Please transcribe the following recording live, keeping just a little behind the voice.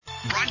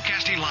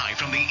Broadcasting live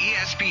from the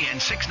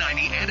ESPN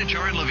 690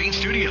 Anajar and Levine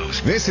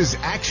studios. This is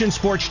Action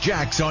Sports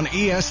Jacks on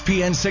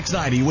ESPN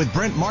 690 with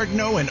Brent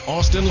Martineau and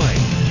Austin Lane.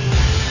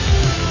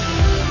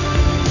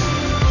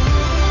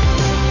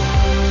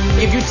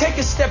 If you take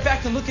a step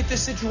back and look at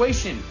this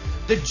situation,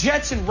 the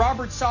Jets and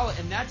Robert Saleh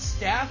and that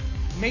staff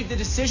made the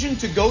decision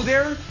to go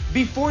there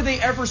before they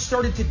ever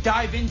started to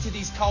dive into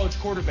these college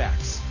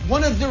quarterbacks.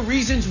 One of the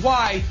reasons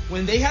why,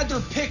 when they had their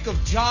pick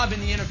of job in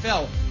the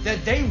NFL,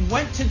 that they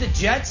went to the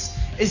Jets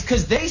is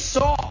because they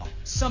saw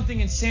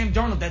something in Sam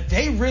Darnold that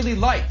they really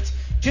liked.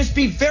 Just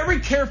be very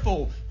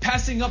careful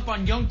passing up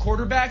on young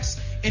quarterbacks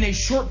in a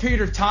short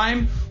period of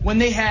time when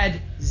they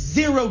had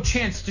zero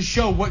chance to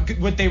show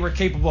what they were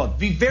capable of.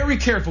 Be very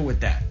careful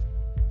with that.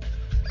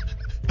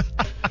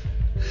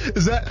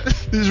 Is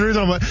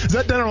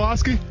that Dan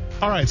Orlovsky?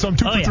 All right, so I'm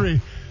 2 for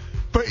 3.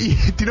 But do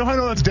you know how I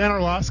know that's Dan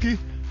Orlovsky?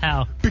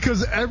 How?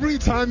 Because every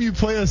time you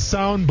play a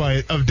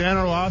soundbite of Dan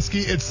Orlovsky,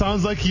 it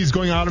sounds like he's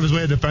going out of his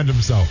way to defend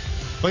himself.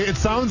 Like, it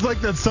sounds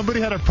like that somebody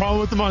had a problem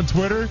with him on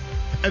Twitter,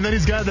 and then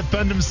he's got to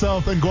defend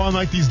himself and go on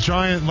like these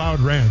giant loud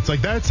rants.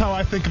 Like, that's how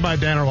I think of my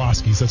Dan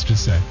Orlovsky, let's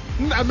just say.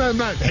 I'm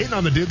not hating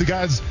on the dude. The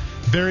guy's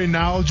very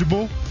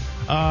knowledgeable.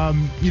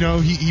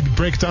 He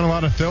breaks down a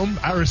lot of film.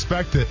 I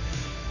respect it.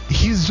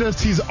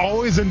 He's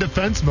always in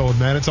defense mode,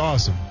 man. It's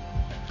awesome.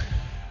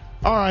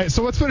 All right,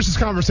 so let's finish this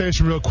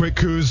conversation real quick,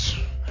 Coos.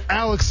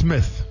 Alex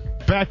Smith,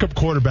 backup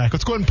quarterback.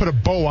 Let's go ahead and put a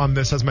bow on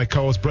this, as my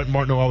co-host Brent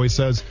Martineau always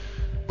says.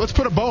 Let's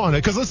put a bow on it,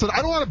 because listen, I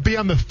don't want to be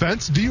on the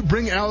fence. Do you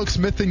bring Alex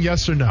Smith in,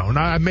 yes or no? And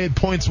I've made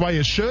points why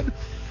you should,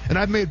 and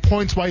I've made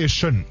points why you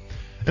shouldn't.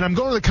 And I'm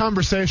going to the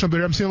conversation over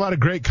here. I'm seeing a lot of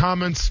great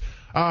comments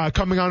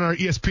coming on our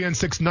ESPN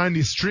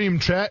 690 stream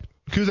chat.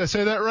 Coos, I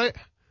say that right?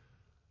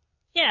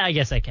 Yeah, I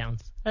guess that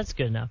counts. That's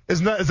good enough.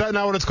 Is that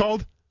not what it's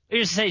called? It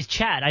just says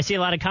chat. I see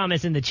a lot of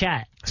comments in the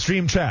chat.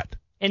 Stream chat.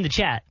 In the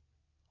chat.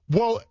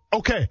 Well,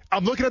 okay.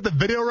 I'm looking at the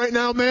video right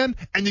now, man,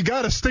 and you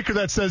got a sticker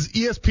that says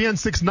ESPN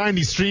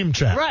 690 stream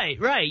chat.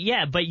 Right,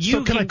 yeah, but you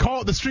So can I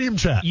call it the stream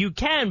chat? You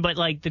can, but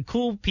like the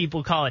cool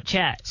people call it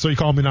chat. So you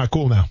call me not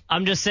cool now?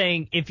 I'm just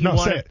saying if you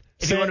want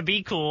to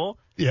be cool,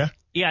 yeah,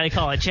 you got to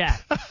call it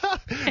chat.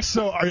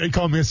 So are you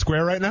calling me a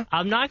square right now?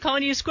 I'm not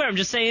calling you a square. I'm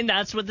just saying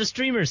that's what the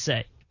streamers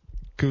say.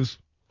 Coos,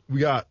 we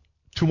got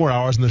 2 more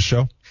hours in this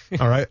show.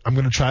 All right, I'm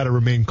going to try to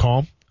remain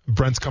calm.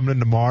 Brent's coming in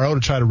tomorrow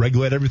to try to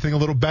regulate everything a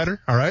little better.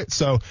 All right,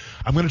 so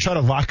I'm going to try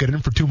to lock it in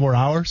for 2 more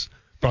hours.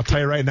 But I'll tell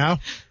you right now,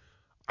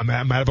 I'm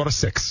at about a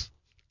 6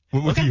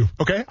 with you.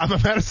 Okay, I'm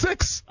at a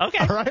 6. Okay,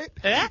 all right,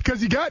 yeah,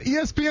 because you got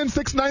ESPN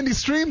 690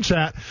 stream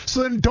chat.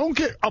 So then don't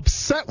get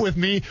upset with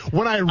me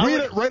when I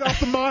read it right off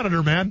the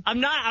monitor, man.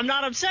 I'm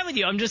not upset with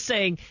you. I'm just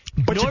saying.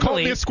 But normally, you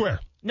called me a square.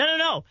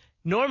 No.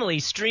 Normally,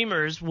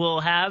 streamers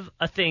will have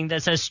a thing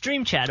that says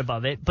stream chat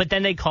above it, but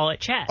then they call it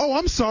chat. Oh,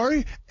 I'm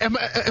sorry. Am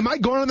I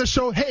going on the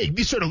show? Hey,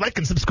 be sure to like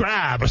and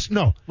subscribe.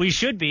 No. We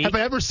should be. Have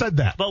I ever said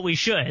that? But we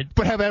should.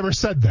 But have I ever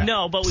said that?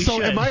 No, but we should.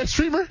 So am I a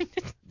streamer?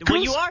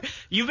 Well, you are.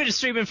 You've been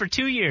streaming for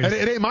 2 years.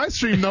 It ain't my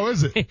stream, though,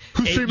 is it?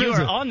 Whose stream is it? You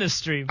are on the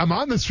stream. I'm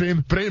on the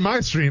stream, but it ain't my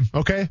stream,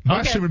 okay?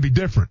 My stream would be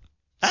different.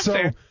 That's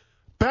fair.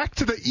 Back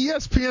to the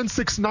ESPN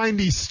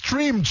 690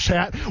 stream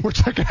chat. We're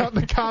checking out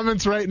the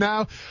comments right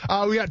now.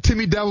 We got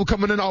Timmy Devil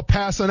coming in. I'll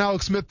pass on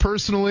Alex Smith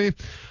personally.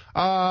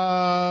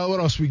 What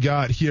else we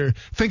got here?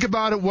 Think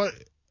about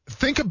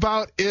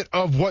it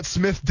of what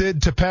Smith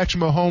did to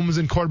Patrick Mahomes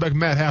and quarterback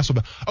Matt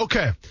Hasselbeck.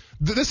 Okay,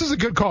 this is a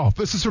good call.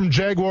 This is from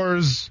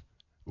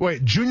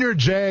Junior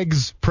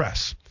Jags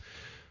Press.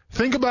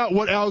 Think about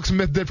what Alex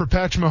Smith did for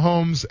Patrick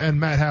Mahomes and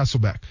Matt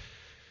Hasselbeck.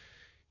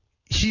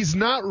 He's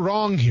not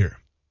wrong here.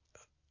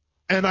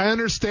 And I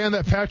understand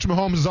that Patrick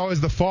Mahomes is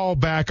always the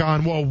fallback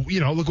on,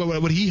 look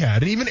what he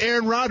had. And even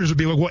Aaron Rodgers would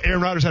be like, well,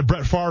 Aaron Rodgers had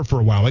Brett Favre for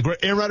a while. Like,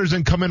 Aaron Rodgers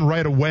didn't come in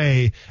right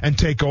away and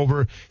take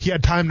over. He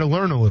had time to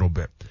learn a little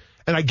bit.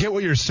 And I get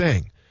what you're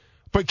saying.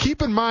 But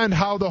keep in mind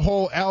how the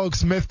whole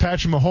Alex Smith,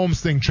 Patrick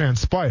Mahomes thing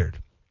transpired.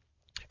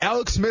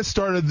 Alex Smith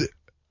started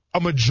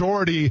a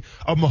majority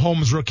of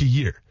Mahomes' rookie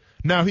year.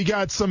 Now, he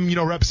got some,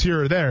 reps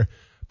here or there.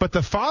 But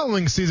the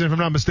following season, if I'm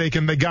not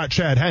mistaken, they got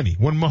Chad Henne.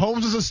 When Mahomes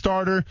was a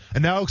starter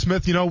and Alex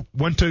Smith,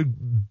 went to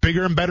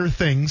bigger and better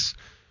things,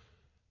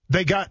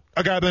 they got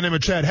a guy by the name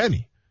of Chad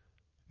Henne.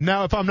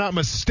 Now, if I'm not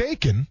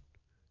mistaken,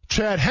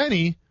 Chad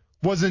Henne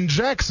was in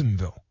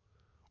Jacksonville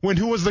when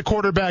who was the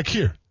quarterback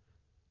here?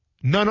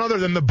 None other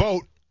than the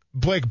BOAT,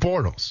 Blake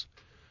Bortles.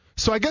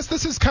 So I guess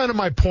this is kind of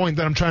my point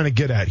that I'm trying to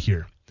get at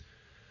here.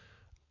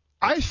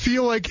 I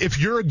feel like if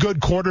you're a good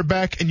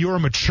quarterback and you're a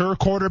mature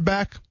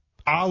quarterback,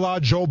 a la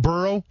Joe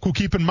Burrow, who,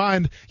 keep in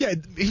mind,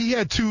 he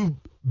had 2,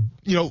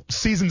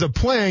 seasons of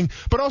playing,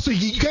 but also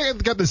you kind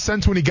of got the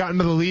sense when he got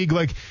into the league,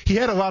 like he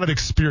had a lot of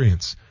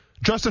experience.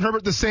 Justin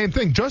Herbert, the same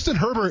thing. Justin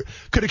Herbert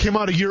could have came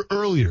out a year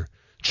earlier,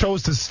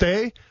 chose to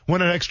stay,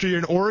 went an extra year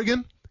in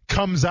Oregon,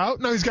 comes out.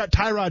 Now he's got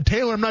Tyrod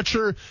Taylor. I'm not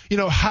sure,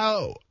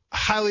 how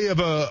highly of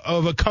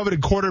a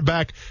coveted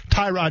quarterback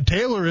Tyrod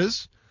Taylor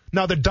is.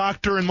 Now the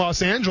doctor in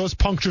Los Angeles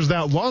punctures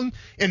that lung,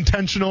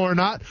 intentional or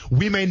not.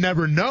 We may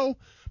never know.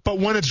 But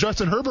when it's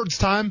Justin Herbert's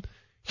time,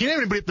 He didn't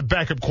even beat the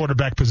backup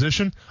quarterback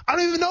position. I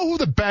don't even know who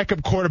the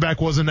backup quarterback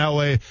was in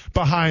L.A.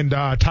 behind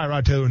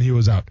Tyrod Taylor when he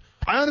was out.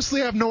 I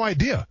honestly have no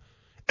idea.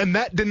 And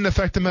that didn't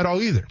affect him at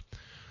all either.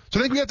 So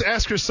I think we have to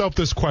ask yourself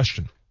this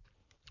question.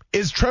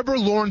 Is Trevor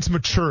Lawrence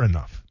mature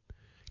enough?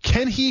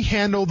 Can he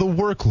handle the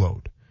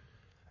workload?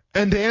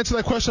 And to answer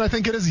that question, I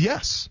think it is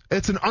yes.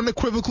 It's an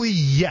unequivocally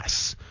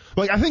yes.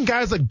 Like, I think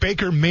guys like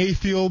Baker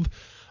Mayfield,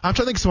 I'm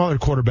trying to think of some other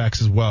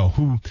quarterbacks as well,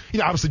 who,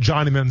 obviously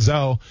Johnny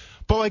Manziel,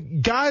 but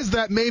like guys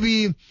that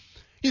maybe,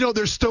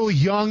 they're still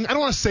young. I don't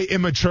want to say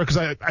immature because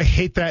I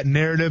hate that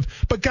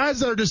narrative, but guys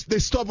that are they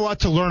still have a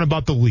lot to learn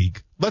about the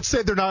league. Let's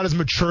say they're not as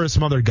mature as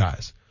some other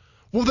guys.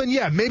 Well, then,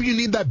 yeah, maybe you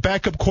need that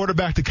backup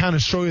quarterback to kind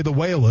of show you the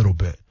way a little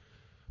bit.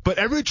 But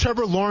every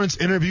Trevor Lawrence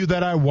interview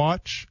that I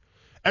watch,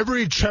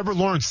 every Trevor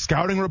Lawrence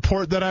scouting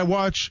report that I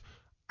watch,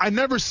 I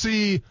never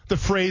see the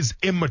phrase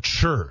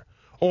immature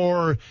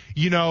or,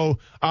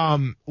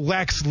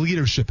 lacks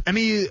leadership,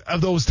 any of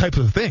those types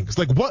of things.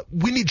 Like, what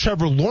we need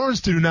Trevor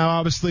Lawrence to do now,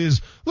 obviously,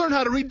 is learn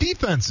how to read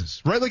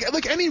defenses, right?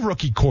 Like any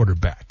rookie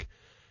quarterback.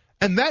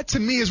 And that, to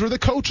me, is where the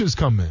coaches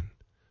come in.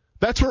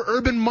 That's where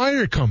Urban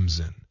Meyer comes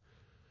in.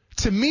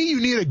 To me, you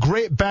need a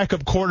great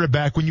backup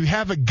quarterback when you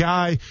have a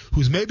guy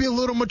who's maybe a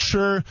little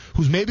mature,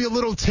 who's maybe a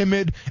little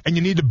timid, and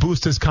you need to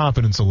boost his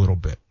confidence a little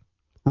bit,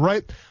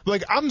 right?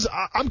 Like,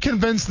 I'm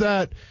convinced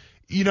that,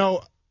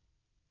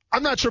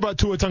 I'm not sure about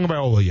Tua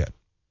Tagovailoa yet,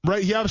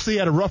 right? He obviously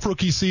had a rough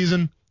rookie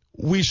season.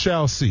 We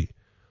shall see.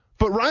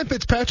 But Ryan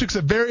Fitzpatrick's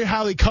a very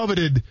highly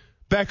coveted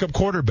backup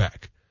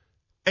quarterback,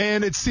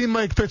 and it seemed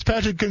like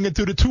Fitzpatrick couldn't get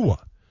through to Tua.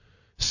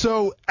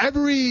 So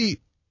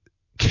every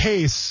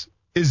case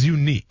is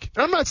unique.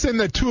 And I'm not saying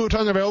that Tua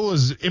Tagovailoa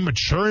is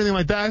immature or anything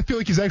like that. I feel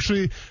like he's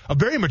actually a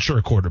very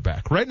mature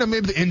quarterback. Right now,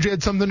 maybe the injury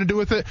had something to do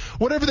with it.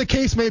 Whatever the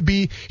case may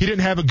be, he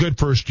didn't have a good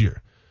first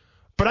year.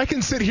 But I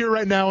can sit here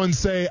right now and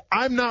say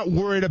I'm not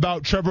worried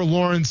about Trevor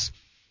Lawrence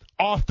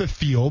off the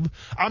field.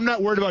 I'm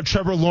not worried about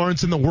Trevor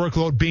Lawrence and the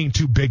workload being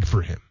too big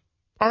for him.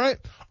 All right?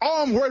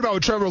 All I'm worried about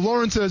with Trevor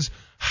Lawrence is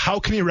how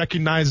can he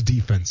recognize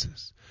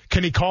defenses?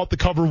 Can he call it the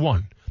cover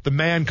one? The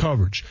man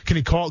coverage? Can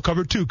he call it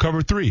cover 2,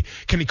 cover 3?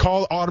 Can he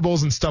call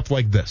audibles and stuff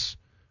like this?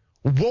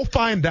 We'll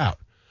find out.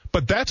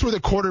 But that's where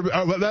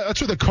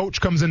that's where the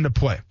coach comes into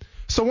play.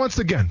 So once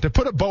again, to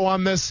put a bow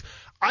on this,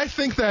 I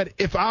think that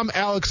if I'm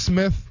Alex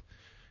Smith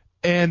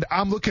and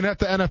I'm looking at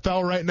the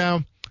NFL right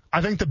now,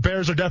 I think the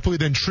Bears are definitely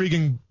the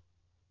intriguing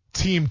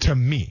team to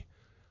me,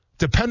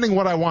 depending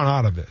what I want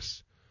out of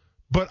this.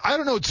 But I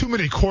don't know too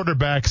many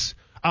quarterbacks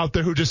out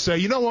there who just say,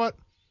 you know what?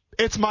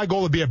 It's my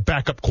goal to be a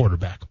backup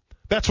quarterback.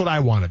 That's what I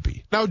want to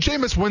be. Now,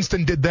 Jameis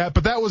Winston did that,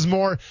 but that was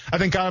more, I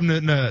think, out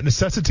of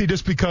necessity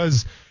just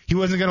because he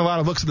wasn't getting a lot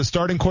of looks at the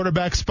starting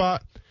quarterback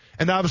spot.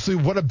 And obviously,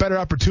 what a better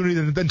opportunity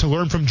than to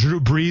learn from Drew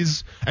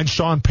Brees and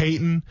Sean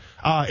Payton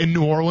in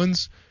New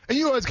Orleans. And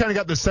you always kind of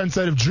got the sense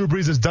that if Drew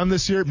Brees is done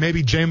this year,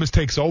 maybe Jameis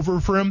takes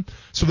over for him.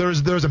 So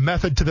there's a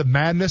method to the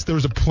madness. There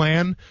was a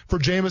plan for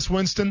Jameis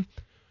Winston.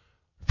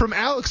 From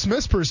Alex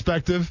Smith's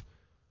perspective,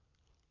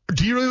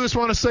 do you really just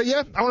want to say,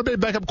 yeah, I want to be a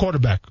backup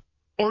quarterback?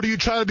 Or do you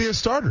try to be a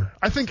starter?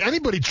 I think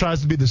anybody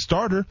tries to be the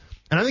starter,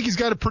 and I think he's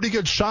got a pretty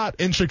good shot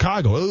in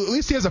Chicago. At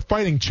least he has a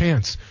fighting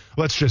chance,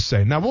 let's just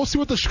say. Now, we'll see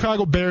what the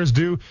Chicago Bears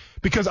do,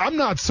 because I'm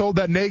not sold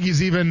that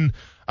Nagy's even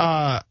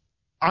on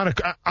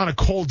a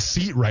cold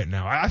seat right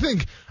now. I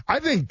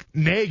think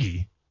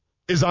Nagy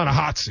is on a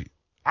hot seat.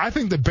 I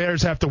think the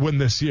Bears have to win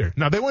this year.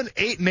 Now, they went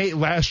 8-8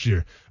 last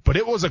year, but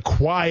it was a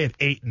quiet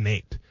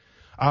 8-8.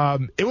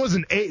 It was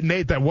an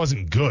 8-8 that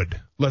wasn't good,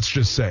 let's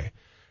just say.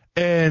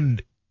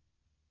 And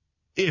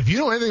if you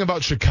know anything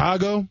about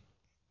Chicago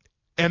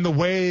and the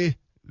way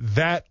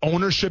that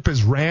ownership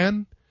is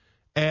ran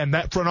and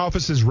that front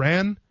office is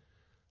ran,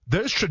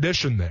 there's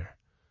tradition there.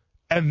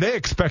 And they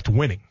expect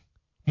winning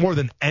more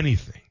than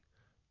anything.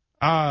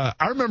 I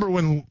remember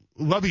when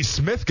Lovie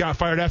Smith got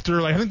fired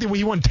after, I think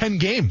he won 10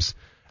 games,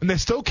 and they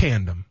still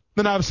canned him.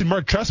 Then obviously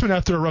Mark Trestman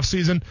after a rough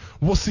season.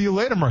 We'll see you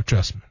later, Mark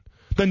Trestman.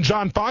 Then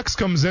John Fox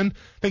comes in.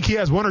 I think he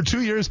has 1 or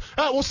 2 years.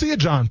 We'll see you,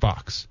 John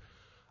Fox.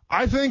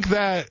 I think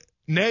that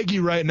Nagy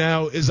right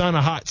now is on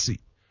a hot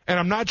seat. And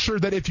I'm not sure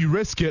that if you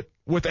risk it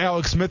with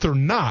Alex Smith or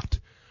not,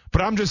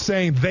 but I'm just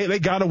saying they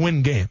got to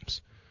win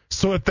games.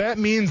 So if that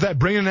means that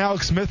bringing in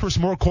Alex Smith for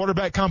some more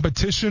quarterback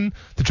competition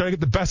to try to get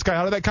the best guy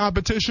out of that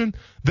competition,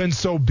 then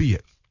so be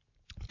it.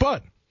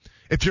 But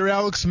if you're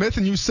Alex Smith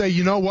and you say,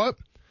 you know what,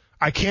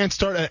 I can't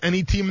start at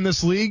any team in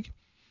this league,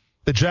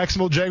 the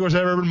Jacksonville Jaguars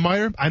have Urban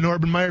Meyer, I know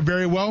Urban Meyer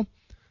very well,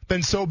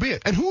 then so be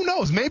it. And who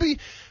knows, maybe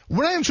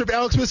we're not even sure if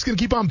Alex Smith's going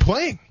to keep on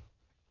playing.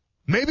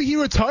 Maybe he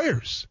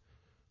retires.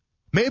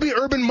 Maybe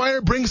Urban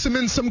Meyer brings him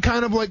in some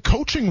kind of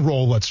coaching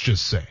role, let's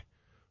just say.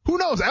 Who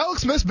knows?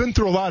 Alex Smith's been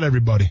through a lot,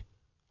 everybody.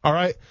 All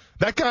right?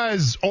 That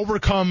guy's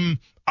overcome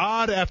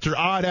odd after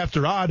odd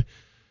after odd.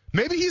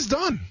 Maybe he's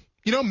done.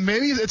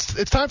 Maybe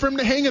it's time for him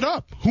to hang it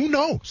up. Who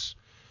knows?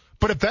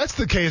 But if that's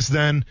the case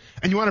then,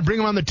 and you want to bring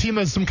him on the team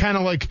as some kind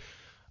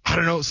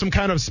of some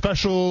kind of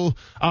special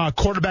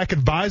quarterback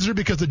advisor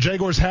because the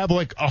Jaguars have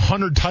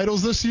 100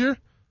 titles this year,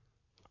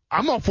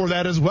 I'm all for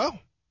that as well.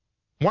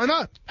 Why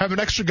not? Have an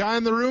extra guy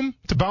in the room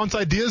to bounce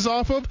ideas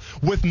off of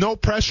with no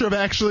pressure of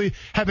actually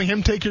having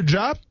him take your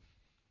job?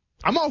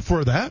 I'm all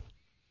for that.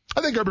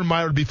 I think Urban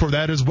Meyer would be for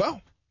that as well.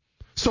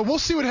 So we'll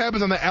see what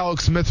happens on the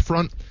Alex Smith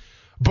front.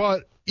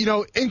 But,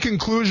 in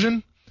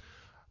conclusion,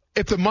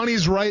 if the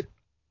money's right,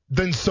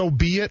 then so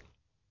be it.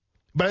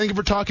 But I think if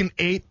we're talking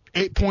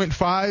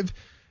 8.5,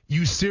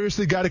 you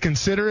seriously got to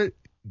consider it,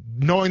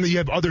 knowing that you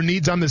have other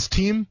needs on this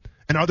team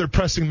and other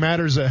pressing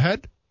matters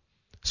ahead.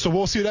 So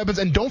we'll see what happens.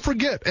 And don't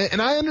forget, and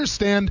I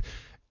understand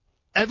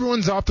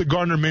everyone's off the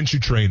Gardner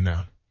Minshew train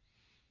now.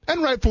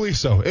 And rightfully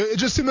so. It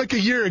just seemed like a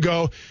year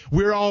ago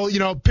we were all,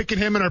 picking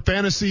him in our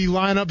fantasy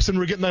lineups and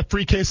we're getting that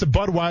free case of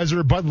Budweiser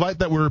or Bud Light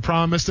that we were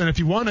promised. And if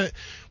you won it,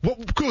 what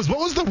was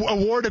the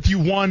award if you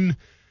won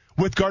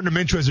with Gardner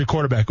Minshew as your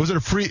quarterback? Was it a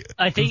free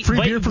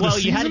beer for the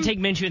season? You had to take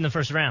Minshew in the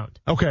first round.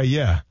 Okay,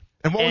 yeah.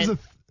 And what was the...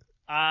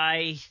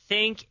 I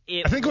think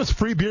it was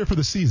free beer for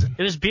the season.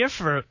 It was beer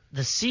for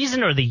the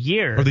season or the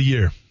year? Or the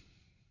year.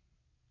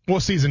 Well,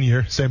 season,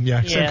 year. Same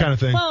kind of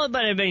thing. Well,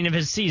 but if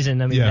it's season,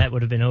 that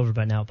would have been over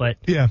by now. But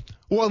yeah.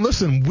 Well,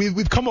 listen,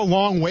 we've come a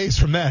long ways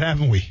from that,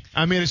 haven't we?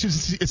 I mean, it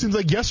seems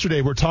like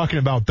yesterday we're talking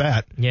about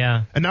that.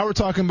 Yeah. And now we're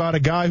talking about a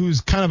guy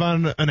who's kind of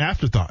on an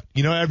afterthought.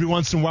 Every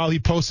once in a while he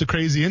posts a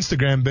crazy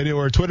Instagram video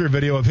or a Twitter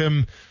video of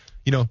him,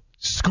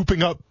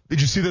 scooping up.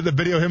 Did you see the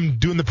video of him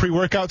doing the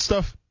pre-workout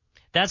stuff?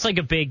 That's like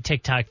a big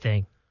TikTok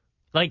thing.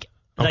 Like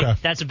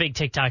that's a big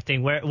TikTok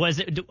thing. Where was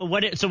it?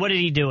 So what did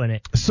he do in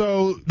it?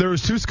 So there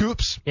was 2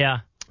 scoops. Yeah.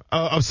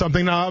 Of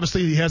something. Now,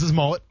 obviously, he has his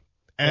mullet.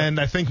 And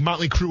I think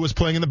Motley Crue was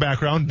playing in the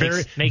background.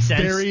 Makes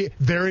sense.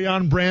 Very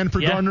on brand for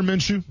Gardner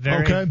Minshew.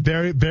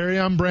 Very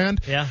on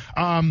brand. Yeah.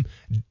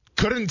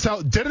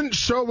 Didn't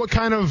show what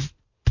kind of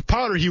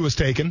powder he was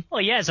taking.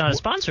 Well, yeah, it's not a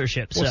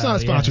sponsorship. Well, it's not a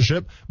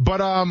sponsorship. But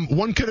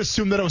one could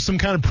assume that it was some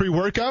kind of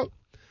pre-workout.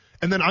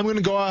 And then I'm going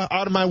to go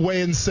out of my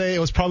way and say it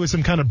was probably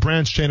some kind of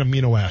branched chain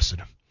amino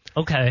acid.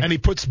 Okay. And he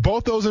puts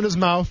both those in his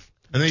mouth.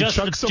 And then he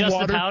chugs some water.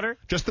 Just the powder?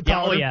 Just the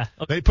powder. Yeah.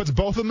 Okay. Then he puts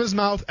both of them in his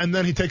mouth, and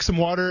then he takes some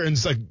water and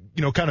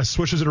kind of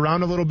swishes it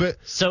around a little bit.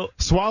 So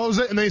swallows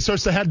it, and then he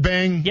starts to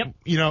headbang.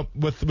 Yep.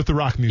 With the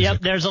rock music.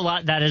 Yep. There's a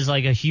lot that is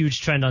like a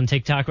huge trend on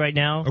TikTok right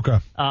now. Okay.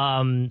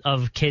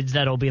 Of kids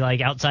that'll be like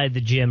outside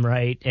the gym,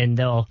 right? And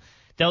they'll.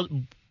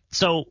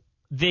 So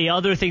the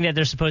other thing that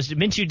they're supposed to.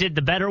 Minshew did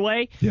the better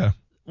way. Yeah.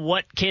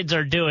 What kids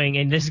are doing,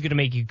 and this is going to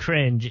make you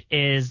cringe,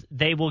 is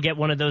they will get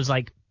one of those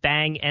like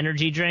Bang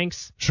energy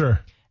drinks. Sure.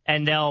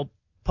 And they'll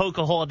poke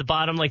a hole at the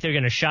bottom like they're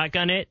going to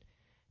shotgun it,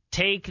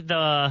 take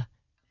the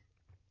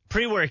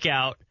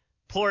pre-workout,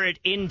 pour it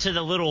into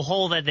the little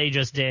hole that they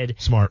just did.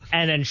 Smart.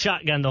 And then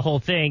shotgun the whole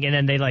thing, and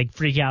then they like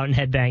freak out and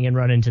headbang and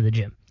run into the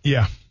gym.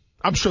 Yeah.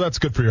 I'm sure that's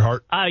good for your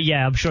heart.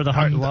 Yeah, I'm sure the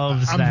heart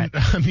loves that.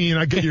 I mean,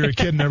 I get you're a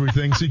kid and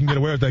everything, so you can get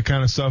away with that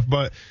kind of stuff,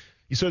 but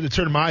you start to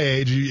turn my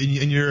age,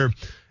 and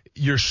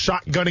you're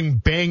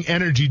shotgunning Bang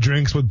energy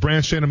drinks with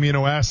branched chain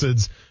amino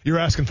acids, you're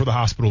asking for the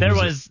hospital.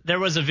 There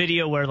was a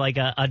video where like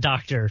a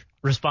doctor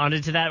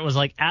responded to that and was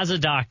like, as a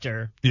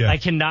doctor, I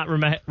cannot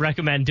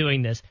recommend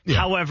doing this. Yeah.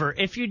 However,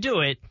 if you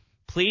do it,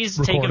 please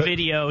take a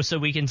video so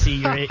we can see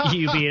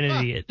you be an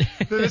idiot.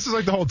 This is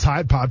like the whole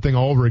Tide Pod thing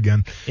all over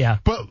again. Yeah.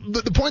 But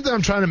the point that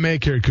I'm trying to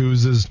make here,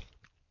 Kuz, is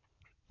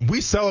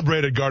we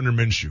celebrated Gardner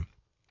Minshew.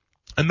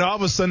 And now all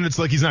of a sudden it's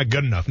like he's not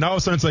good enough. Now all of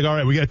a sudden it's like, all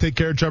right, we got to take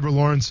care of Trevor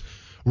Lawrence.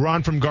 We're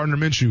on from Gardner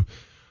Minshew.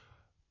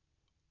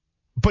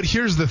 But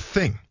here's the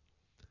thing.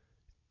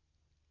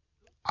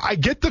 I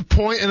get the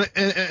point,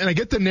 and I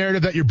get the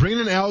narrative that you're bringing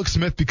in Alex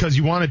Smith because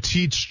you want to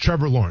teach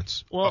Trevor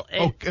Lawrence. Well,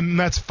 and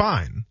that's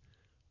fine.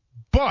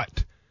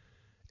 But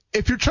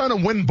if you're trying to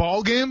win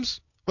ball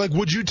games, like,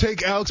 would you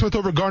take Alex Smith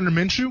over Gardner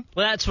Minshew?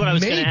 Well, that's what I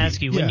was going to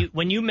ask you.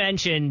 When you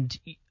mentioned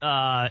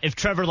if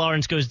Trevor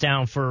Lawrence goes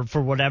down for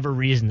whatever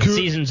reason, the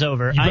season's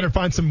over. You better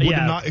find some wood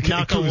to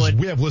knock on wood.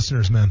 We have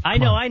listeners, man. I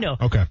know.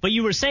 Okay. But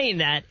you were saying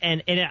that,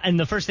 and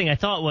the first thing I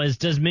thought was,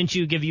 does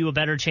Minshew give you a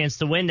better chance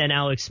to win than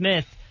Alex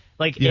Smith?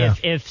 Like,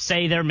 if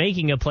say they're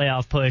making a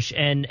playoff push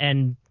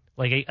and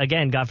like,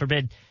 again, God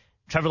forbid,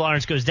 Trevor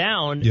Lawrence goes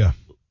down. Yeah.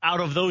 Out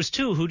of those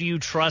two, who do you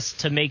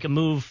trust to make a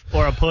move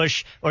or a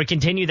push or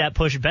continue that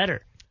push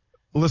better?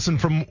 Listen,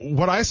 from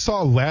what I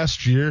saw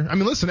last year,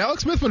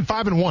 Alex Smith went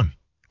 5-1.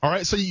 All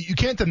right, so you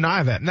can't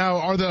deny that.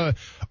 Now,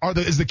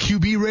 is the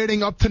QB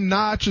rating up to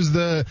notch? Is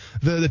the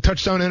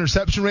touchdown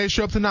interception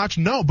ratio up to notch?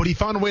 No, but he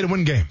found a way to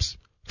win games.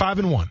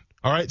 5-1.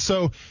 All right,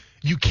 so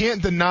you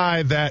can't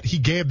deny that he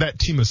gave that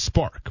team a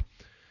spark.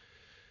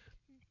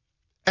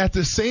 At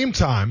the same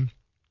time,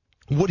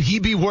 would he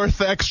be worth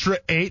the extra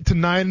 $8 to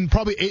 $9,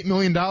 probably $8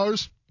 million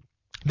that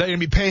you're going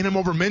to be paying him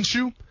over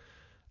Minshew?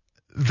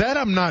 That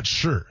I'm not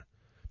sure.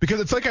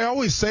 Because it's like I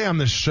always say on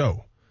this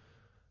show,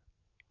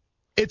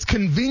 it's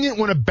convenient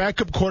when a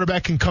backup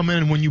quarterback can come in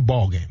and win you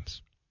ball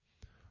games.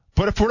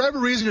 But if for whatever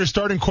reason your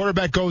starting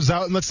quarterback goes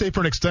out, and let's say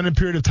for an extended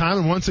period of time,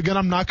 and once again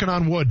I'm knocking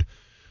on wood,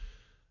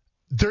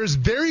 there's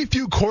very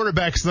few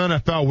quarterbacks in the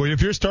NFL where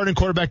if your starting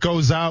quarterback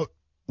goes out,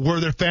 where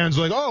their fans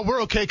are like, oh,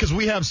 we're okay because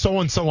we have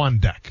so-and-so on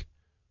deck.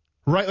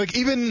 Right? Like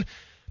even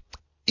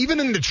even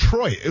in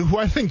Detroit, who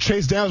I think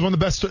Chase Daniel is one of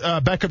the best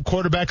backup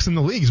quarterbacks in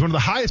the league. He's one of the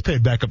highest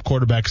paid backup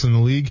quarterbacks in the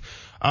league.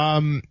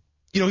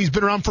 He's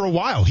been around for a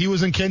while. He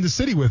was in Kansas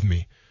City with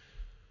me.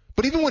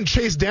 But even when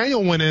Chase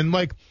Daniel went in,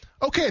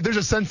 okay, there's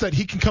a sense that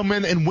he can come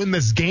in and win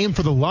this game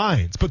for the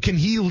Lions. But can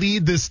he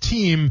lead this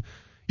team,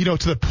 to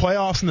the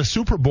playoffs and the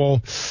Super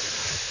Bowl?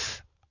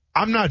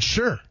 I'm not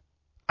sure.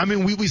 I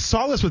mean, we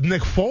saw this with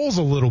Nick Foles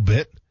a little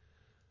bit.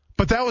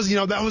 But that was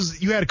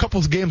you had a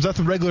couple of games left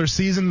in the regular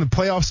season. The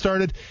playoffs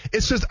started.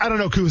 It's just, I don't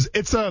know, Kuz.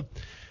 It's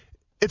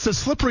a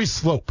slippery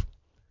slope.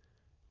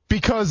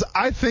 Because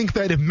I think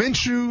that if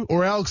Minshew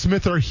or Alex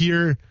Smith are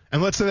here,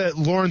 and let's say that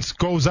Lawrence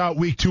goes out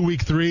week 2,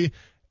 week 3,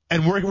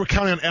 and we're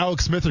counting on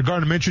Alex Smith or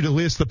Gardner Minshew to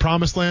lead us to the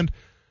promised land,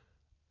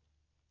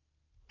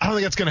 I don't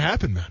think that's going to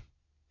happen, man.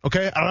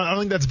 Okay? I don't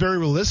think that's very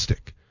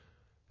realistic.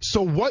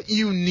 So what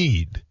you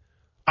need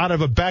out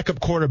of a backup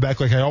quarterback,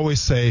 like I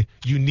always say,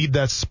 you need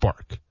that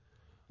spark.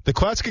 The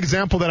classic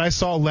example that I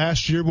saw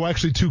last year, well,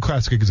 actually 2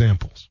 classic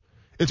examples.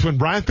 It's when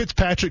Ryan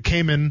Fitzpatrick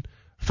came in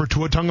for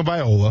Tua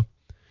Tagovailoa,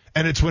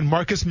 and it's when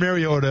Marcus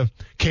Mariota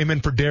came in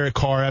for Derek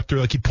Carr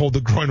after he pulled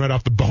the groin right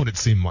off the bone, it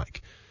seemed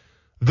like.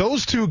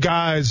 Those 2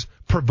 guys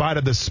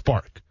provided the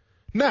spark.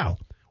 Now,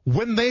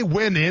 when they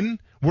went in,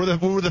 were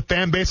the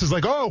fan bases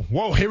like, oh,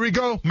 whoa, here we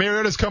go,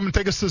 Mariota's coming to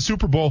take us to the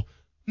Super Bowl?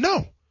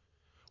 No.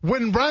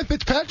 When Ryan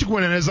Fitzpatrick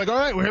went in, it's like, all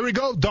right, well, here we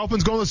go,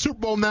 Dolphins going to the Super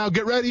Bowl now,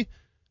 get ready.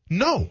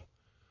 No.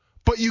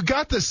 But you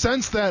got the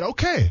sense that,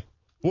 okay,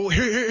 well,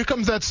 here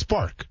comes that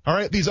spark. All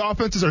right, these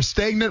offenses are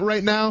stagnant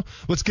right now.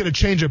 Let's get a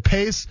change of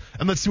pace,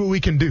 and let's see what we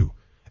can do.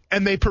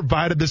 And they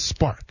provided this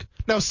spark.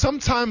 Now,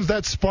 sometimes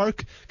that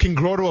spark can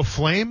grow to a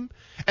flame,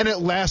 and it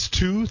lasts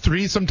 2,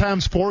 3,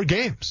 sometimes 4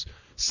 games.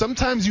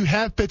 Sometimes you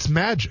have Fitz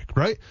magic,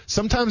 right?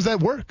 Sometimes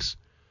that works.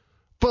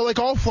 But like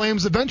all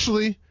flames,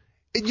 eventually,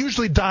 it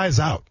usually dies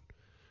out.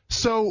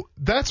 So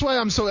that's why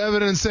I'm so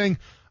evident in saying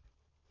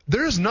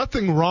there's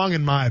nothing wrong,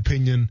 in my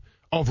opinion,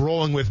 of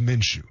rolling with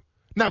Minshew.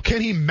 Now,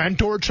 can he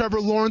mentor Trevor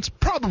Lawrence?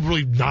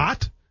 Probably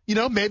not.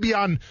 Maybe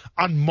on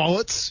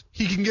mullets,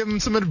 he can give him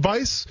some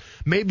advice.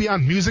 Maybe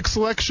on music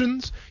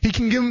selections, he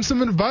can give him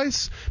some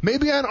advice.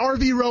 Maybe on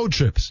RV road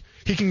trips,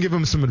 he can give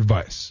him some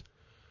advice.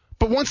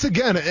 But once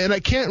again, and I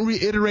can't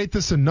reiterate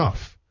this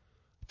enough,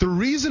 the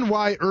reason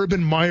why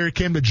Urban Meyer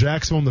came to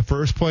Jacksonville in the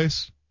first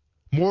place,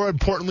 more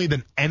importantly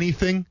than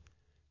anything,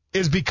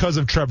 is because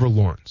of Trevor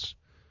Lawrence.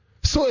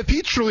 So if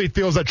he truly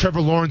feels that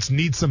Trevor Lawrence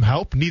needs some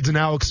help, needs an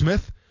Alex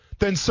Smith,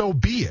 then so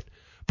be it.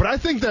 But I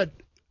think that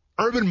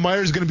Urban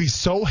Meyer is going to be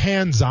so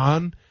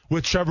hands-on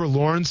with Trevor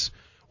Lawrence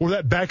where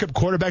that backup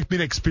quarterback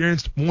being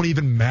experienced won't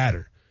even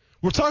matter.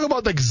 We're talking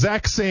about the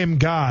exact same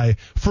guy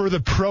for the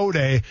pro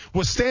day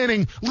was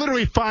standing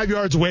literally 5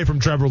 yards away from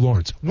Trevor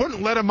Lawrence.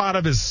 Wouldn't let him out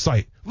of his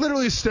sight.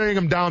 Literally staring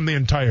him down the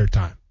entire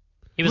time.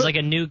 He was like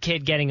a new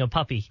kid getting a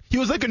puppy. He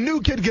was like a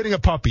new kid getting a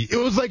puppy. It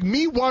was like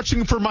me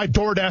watching for my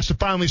DoorDash to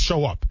finally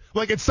show up.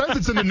 Like, it says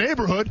it's in the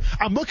neighborhood.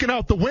 I'm looking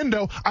out the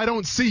window. I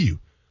don't see you.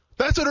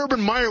 That's what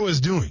Urban Meyer was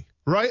doing,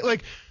 right?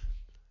 Like,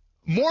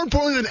 more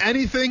importantly than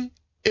anything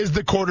is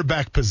the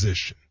quarterback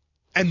position.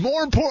 And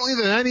more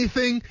importantly than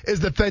anything is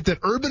the fact that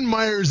Urban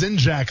Meyer is in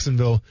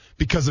Jacksonville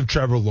because of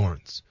Trevor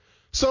Lawrence.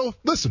 So,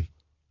 listen,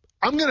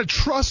 I'm going to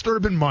trust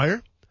Urban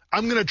Meyer.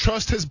 I'm going to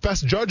trust his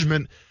best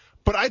judgment.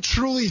 But I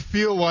truly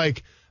feel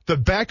like the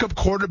backup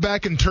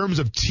quarterback in terms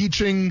of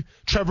teaching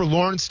Trevor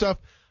Lawrence stuff,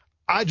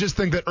 I just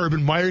think that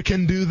Urban Meyer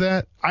can do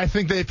that. I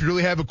think that if you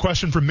really have a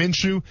question for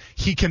Minshew,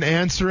 he can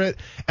answer it.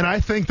 And I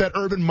think that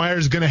Urban Meyer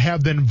is going to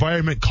have the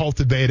environment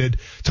cultivated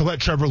to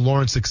let Trevor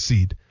Lawrence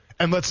succeed.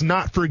 And let's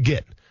not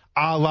forget,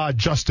 a la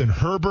Justin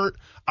Herbert,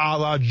 a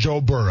la Joe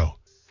Burrow.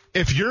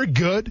 If you're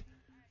good,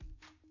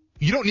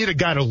 you don't need a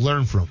guy to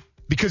learn from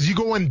because you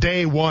go in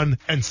day one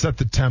and set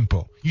the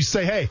tempo. You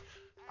say, hey,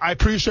 I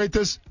appreciate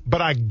this,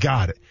 but I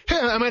got it. Hey,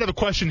 I might have a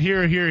question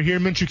here.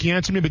 Minshew can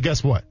answer me, but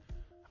guess what?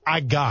 I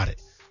got it.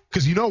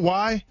 Because you know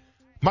why?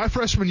 My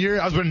freshman year,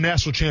 I was winning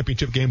national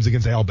championship games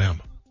against Alabama.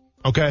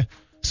 Okay?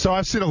 So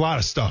I've seen a lot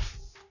of stuff.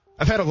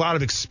 I've had a lot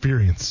of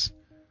experience.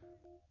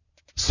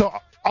 So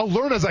I'll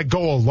learn as I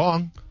go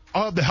along.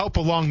 I'll have the help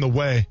along the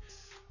way.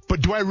 But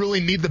do I really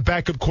need the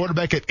backup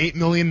quarterback at $8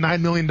 million,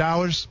 $9 million?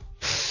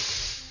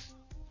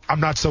 I'm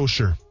not so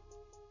sure.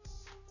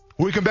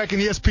 When we come back in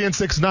ESPN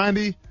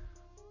 690,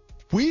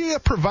 we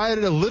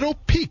provided a little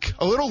peek,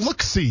 a little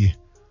look-see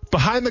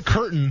behind the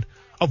curtain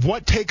of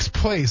what takes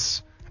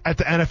place at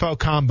the NFL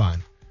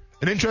Combine.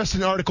 An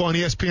interesting article on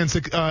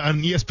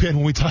ESPN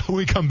when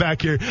we come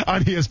back here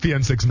on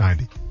ESPN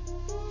 690.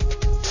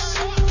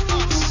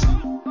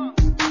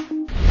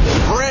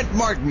 Brent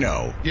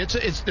Martineau.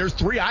 There's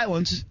 3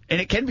 islands, and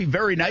it can be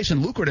very nice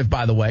and lucrative,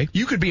 by the way.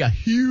 You could be a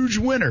huge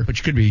winner, but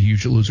you could be a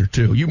huge loser,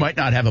 too. You might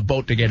not have a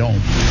boat to get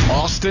home.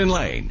 Austin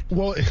Lane.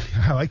 Well,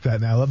 I like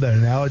that now. I love that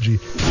analogy.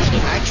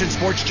 Action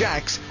Sports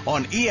Jax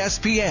on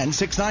ESPN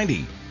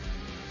 690.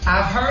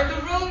 I've heard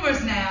the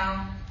rumors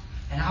now,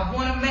 and I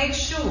want to make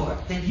sure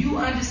that you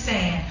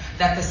understand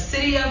that the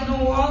city of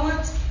New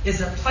Orleans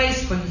is a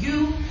place for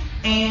you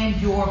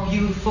and your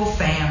beautiful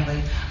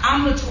family.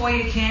 I'm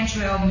LaToya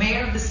Cantrell,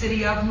 Mayor of the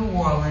City of New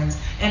Orleans,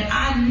 and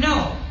I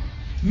know,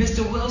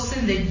 Mr.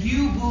 Wilson, that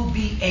you will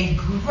be a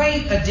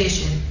great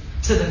addition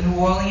to the New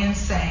Orleans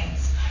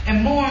Saints.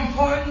 And more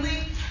importantly,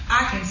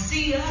 I can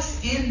see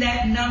us in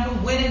that number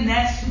winning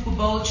that Super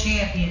Bowl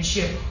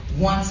championship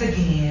once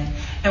again.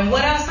 And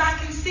what else I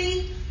can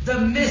see? The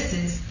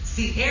Mrs.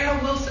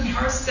 Ciara Wilson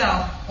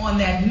herself on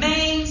that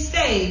main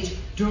stage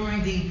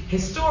during the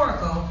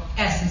historical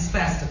Essence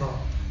Festival.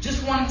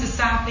 Just wanted to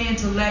stop in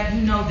to let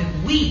you know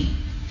that we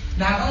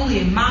not only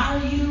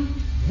admire you,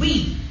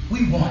 we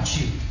want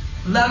you.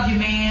 Love you,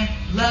 man.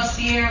 Love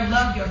Ciara.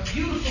 Love your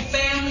beautiful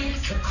family.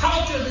 The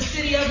culture of the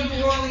city of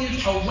New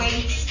Orleans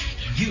awaits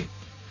you.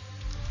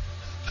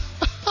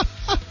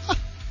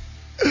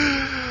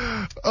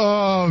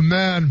 Oh,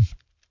 man.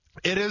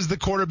 It is the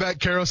quarterback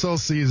carousel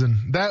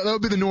season. That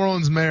would be the New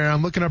Orleans mayor.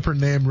 I'm looking up her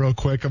name real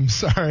quick. I'm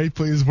sorry.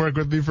 Please work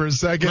with me for a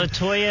second.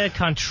 LaToya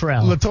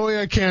Cantrell.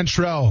 LaToya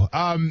Cantrell.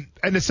 And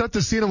to set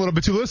the scene a little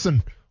bit too,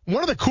 listen,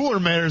 one of the cooler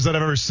mayors that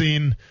I've ever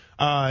seen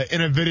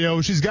in a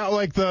video, she has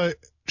the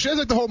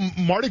whole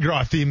Mardi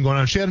Gras theme going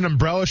on. She had an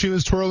umbrella she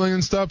was twirling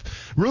and stuff.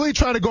 Really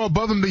trying to go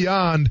above and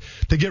beyond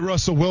to get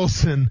Russell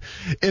Wilson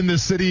in the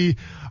city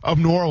of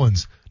New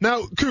Orleans.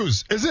 Now,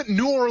 Kuz, is it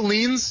New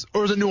Orleans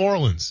or is it New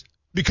Orleans?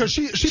 Because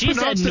she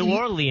pronounced said New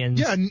Orleans.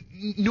 Yeah,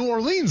 New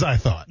Orleans, I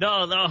thought.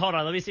 No, hold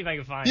on. Let me see if I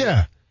can find it.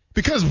 Yeah,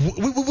 because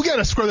we got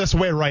to square this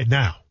away right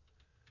now.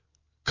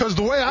 Because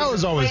the way I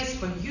was always... Place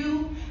for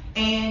you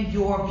and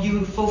your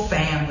beautiful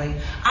family.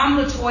 I'm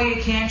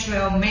LaToya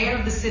Cantrell, Mayor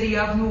of the City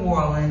of New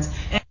Orleans.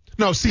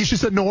 No, see, she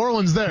said New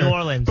Orleans there. New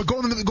Orleans. But go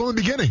in the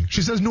beginning.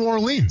 She says New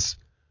Orleans.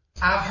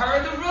 I've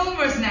heard the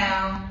rumors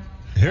now.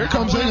 Here it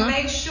comes. I want to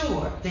make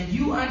sure that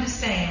you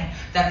understand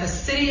that the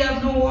city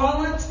of New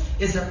Orleans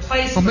is a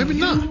place for maybe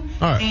you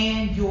not.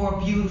 and your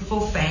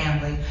beautiful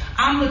family.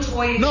 I'm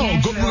LaToya go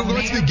Cantrell, to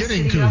the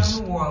beginning, Mayor of the Kuz. City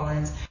of New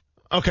Orleans.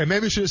 Okay,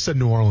 maybe she just said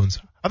New Orleans.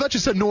 I thought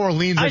you said New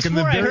Orleans like in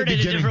the very I heard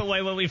beginning. it a different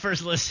way when we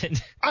first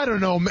listened. I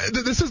don't know.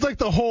 This is like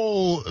the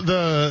whole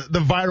the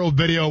viral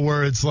video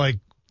where it's like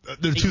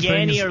there's two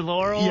Yanny things. or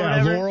Laurel. Yeah, or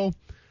whatever. Laurel.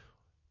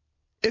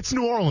 It's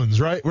New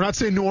Orleans, right? We're not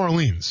saying New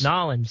Orleans.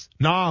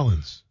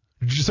 Nolans.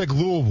 Just like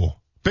Louisville.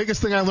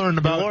 Biggest thing I learned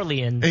about New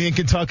Orleans in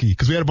Kentucky,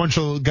 because we had a bunch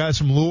of guys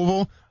from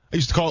Louisville. I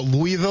used to call it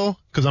Louisville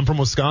because I'm from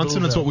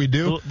Wisconsin. That's what we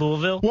do.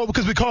 Louisville? Well,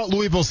 because we call it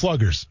Louisville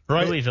Sluggers,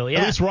 right? Louisville,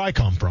 yeah. At least where I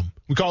come from.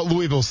 We call it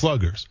Louisville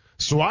Sluggers.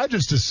 So I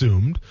just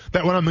assumed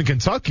that when I'm in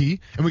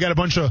Kentucky and we got a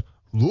bunch of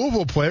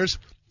Louisville players,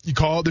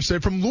 they say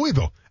from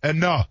Louisville. And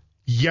no,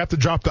 you have to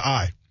drop the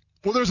I.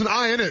 Well, there's an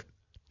I in it.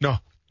 No.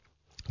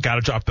 Got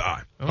to drop the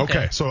I.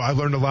 Okay, so I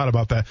learned a lot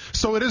about that.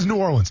 So it is New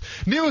Orleans.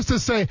 Needless to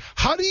say,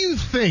 how do you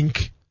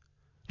think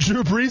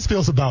Drew Brees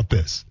feels about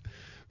this?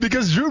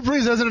 Because Drew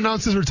Brees hasn't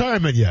announced his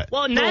retirement yet.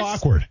 Well, and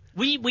that's awkward.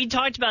 We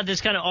talked about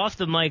this kind of off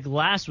the mic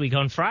last week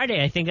on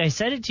Friday. I think I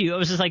said it to you. I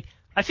was just like,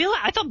 I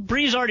thought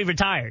Brees already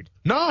retired.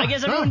 No. I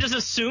guess everyone just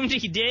assumed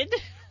he did.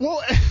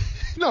 Well,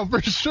 no,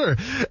 for sure.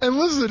 And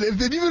listen,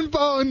 if you've been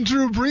following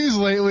Drew Brees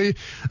lately,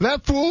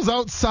 that fool's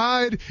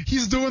outside.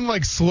 He's doing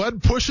like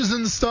sled pushes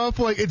and stuff.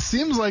 Like, it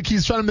seems like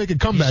he's trying to make a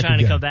comeback He's trying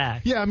again. to come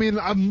back. Yeah, I mean,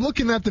 I'm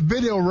looking at the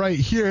video right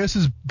here. This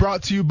is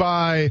brought to you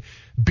by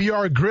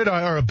BR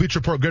Gridiron, or Bleacher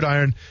Report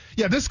Gridiron.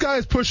 Yeah, this guy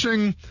is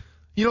pushing,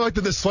 like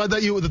the sled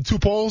that with the two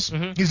poles?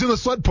 Mm-hmm. He's doing the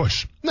sled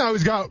push. Now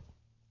he's got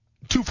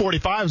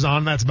 245s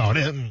on. That's about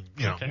it. And,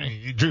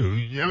 Drew,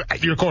 you're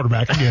a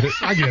quarterback. I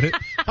get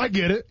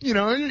it.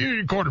 You're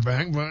a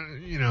quarterback, but,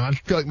 I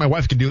feel like my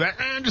wife can do that.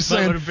 I'm just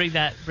saying.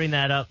 Bring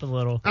that up a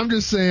little. I'm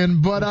just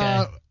saying,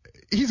 but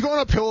he's going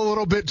uphill a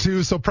little bit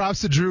too. So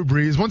props to Drew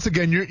Brees. Once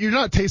again, you're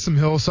not Taysom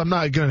Hill, so I'm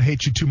not going to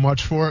hate you too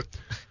much for it.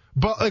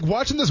 But like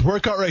watching this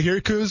workout right here,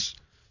 Kuz,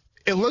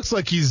 it looks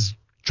like he's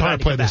trying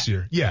to play this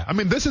year. Yeah, I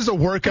mean, this is a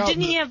workout. But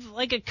didn't he have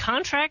like a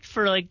contract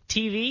for like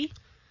TV?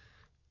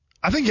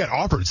 I think he had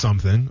offered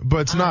something,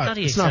 but it's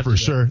not for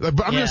sure.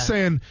 But I'm just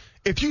saying,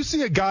 if you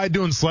see a guy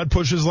doing sled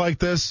pushes like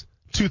this,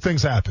 two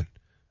things happen.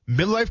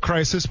 Midlife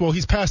crisis. Well,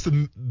 he's past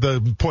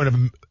the point of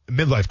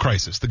midlife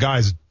crisis. The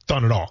guy's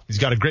done it all. He's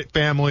got a great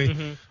family.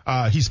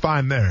 Mm-hmm. He's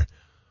fine there.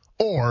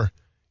 Or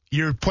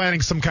you're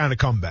planning some kind of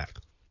comeback.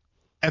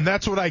 And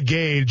that's what I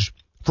gauge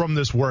from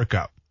this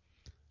workout.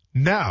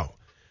 Now,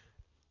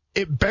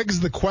 it begs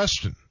the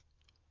question.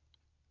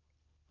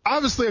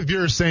 Obviously, if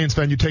you're a Saints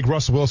fan, you take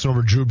Russell Wilson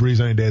over Drew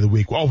Brees any day of the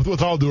week. Well,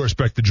 with all due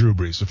respect to Drew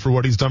Brees, for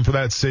what he's done for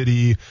that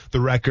city,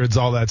 the records,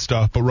 all that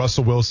stuff. But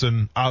Russell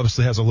Wilson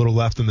obviously has a little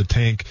left in the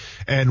tank,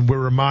 and we're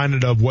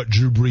reminded of what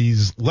Drew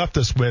Brees left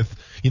us with,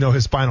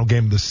 his final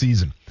game of the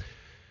season.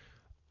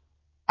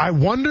 I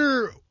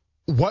wonder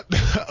where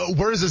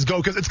does this go?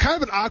 Because it's kind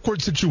of an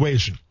awkward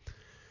situation.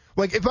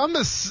 Like, if I'm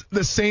the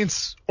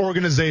Saints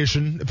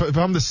organization, if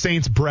I'm the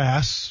Saints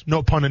brass,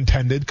 no pun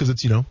intended, because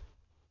it's,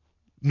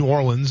 New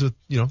Orleans,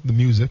 the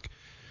music.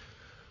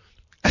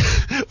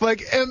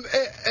 Like, and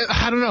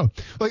I don't know.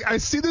 Like, I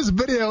see this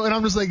video, and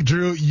I'm just like,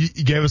 Drew, you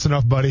gave us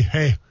enough, buddy.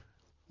 Hey,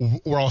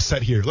 we're all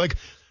set here. Like,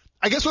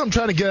 I guess what I'm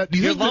trying to get at.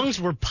 Your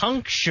lungs were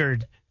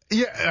punctured.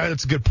 Yeah,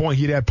 that's a good point.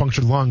 He'd had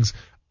punctured lungs.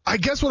 I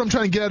guess what I'm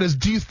trying to get at is,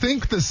 do you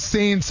think the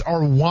Saints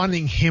are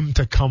wanting him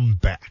to come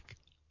back?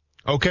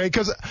 Okay,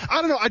 because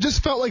I don't know. I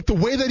just felt like the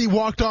way that he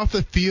walked off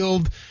the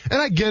field,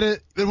 and I get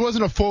it. There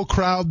wasn't a full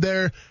crowd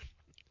there.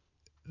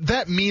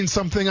 That means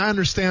something. I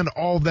understand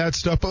all that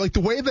stuff. But like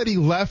the way that he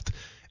left,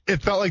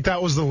 it felt like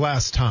that was the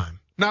last time.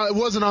 Now, it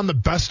wasn't on the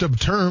best of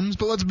terms,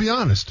 but let's be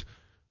honest.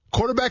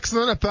 Quarterbacks in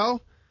the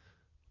NFL,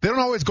 they don't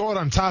always go out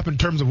on top in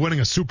terms of winning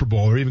a Super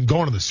Bowl or even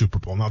going to the Super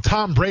Bowl. Now,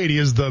 Tom Brady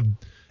is the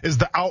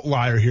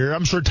outlier here.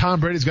 I'm sure Tom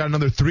Brady's got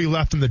another 3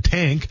 left in the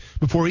tank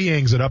before he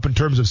hangs it up in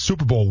terms of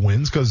Super Bowl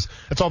wins, because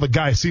that's all the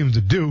guy seems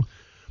to do.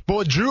 But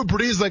with Drew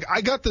Brees, like,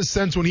 I got the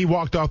sense when he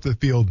walked off the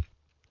field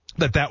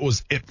that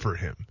was it for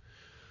him.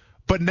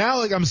 But now,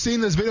 like, I'm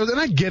seeing this videos, and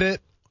I get it.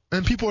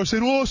 And people are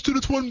saying, oh,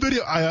 it's one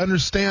video. I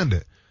understand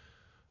it.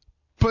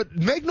 But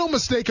make no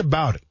mistake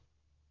about it.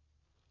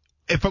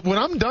 When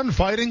I'm done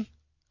fighting,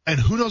 and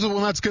who knows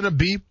when that's going to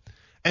be,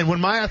 and when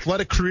my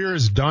athletic career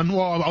is done,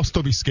 well, I'll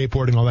still be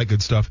skateboarding, all that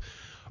good stuff.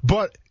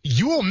 But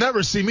you will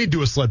never see me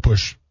do a sled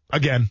push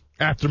again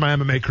after my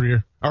MMA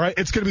career. All right?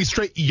 It's going to be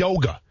straight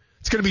yoga.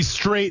 It's going to be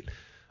straight,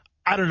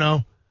 I don't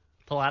know.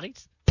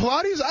 Pilates?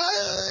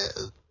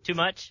 Too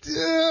much?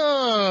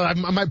 Yeah, I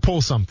might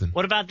pull something.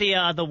 What about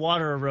the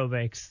water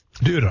aerobics?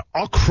 Dude,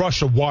 I'll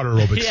crush a water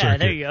aerobics circuit.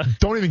 There you go.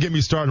 Don't even get me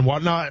started on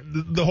water. No,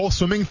 the whole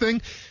swimming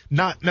thing,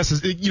 not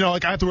necessarily. You know,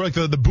 like I have to wear like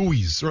the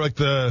buoys or like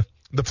the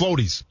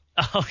floaties.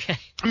 Okay.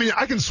 I mean,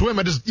 I can swim.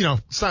 I just,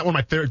 it's not one of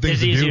my favorite things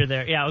to do. It's easier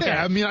there. Yeah, okay.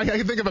 Yeah, I mean, I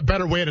can think of a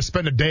better way to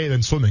spend a day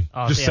than swimming.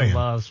 Oh, just saying. I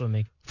love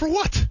swimming. For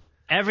what?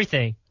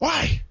 Everything.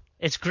 Why?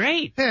 It's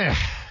great.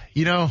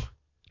 Yeah,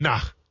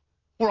 nah.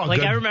 We're all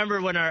good. I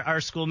remember when our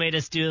school made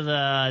us do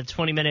the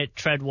 20-minute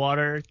tread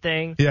water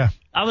thing. Yeah.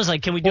 I was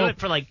like, can we do it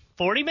for like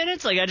 40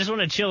 minutes? Like, I just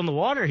want to chill in the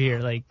water here.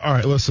 Like. All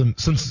right, listen,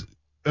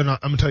 and I'm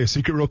going to tell you a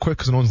secret real quick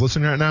because no one's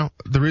listening right now.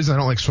 The reason I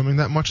don't like swimming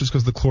that much is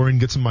because the chlorine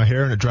gets in my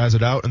hair and it dries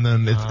it out, and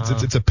then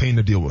it's a pain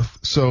to deal with.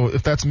 So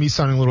if that's me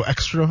sounding a little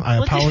extra, I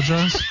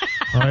apologize.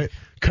 All right?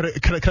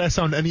 Could I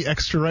sound any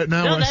extra right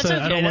now? No, where that's I say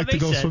okay. I don't like to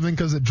go swimming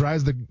because it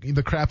dries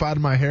the crap out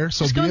of my hair.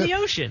 So just go in the the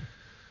ocean.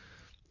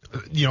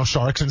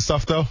 Sharks and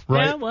stuff though,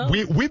 right? Yeah, well.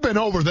 We've been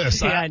over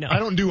this. Yeah, I know. I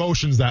don't do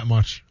oceans that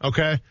much,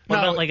 okay? What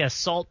about like a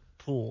salt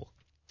pool?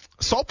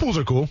 Salt pools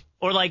are cool.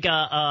 Or like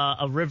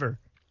a river.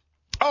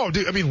 Oh,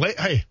 dude, I mean,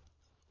 hey,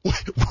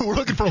 we're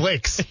looking for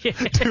lakes.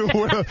 Dude,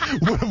 what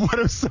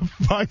have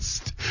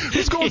sufficed?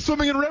 Who's going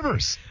swimming in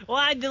rivers? Well,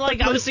 I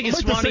was thinking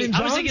Swanee.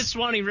 I was thinking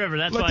Swanee River.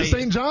 That's like why. the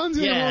St. John's?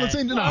 Yeah.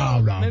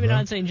 No, maybe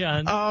not St.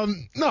 John's.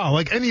 No,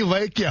 like any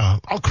lake, yeah,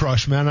 I'll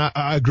crush, man.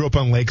 I grew up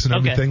on lakes and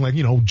everything, like,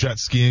 jet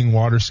skiing,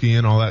 water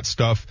skiing, all that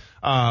stuff.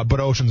 But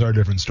oceans are a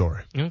different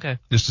story. Okay.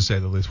 Just to say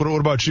the least. What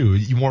about you?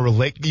 You more of a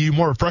lake? You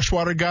more of a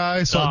freshwater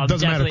guy? So it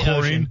doesn't matter.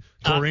 Chlorine?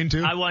 Chlorine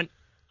too?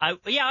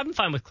 I'm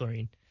fine with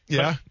chlorine.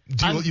 Yeah?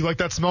 Do you like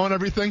that smell and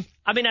everything?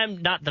 I mean,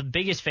 I'm not the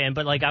biggest fan,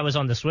 but like I was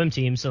on the swim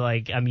team, so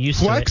like I'm used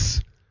Flex? to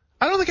it.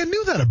 I don't think I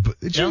knew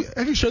that.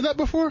 Have you shared that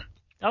before?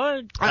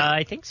 Oh,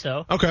 I think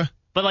so. Okay.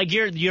 But like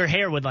your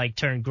hair would like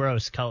turn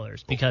gross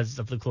colors because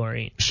of the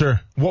chlorine.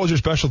 Sure. What was your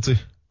specialty?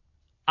 If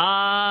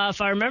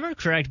I remember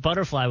correct,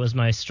 butterfly was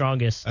my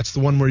strongest. That's the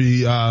one where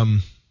you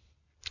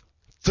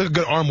it's like a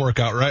good arm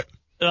workout, right?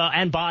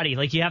 And body,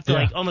 like you have to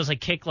like almost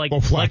like kick like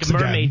a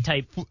mermaid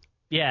type.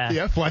 Yeah.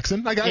 Yeah,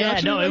 flexing. I got you.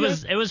 Yeah, no,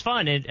 it was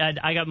fun.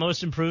 I got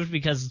most improved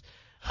because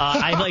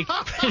I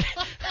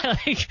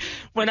like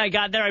when I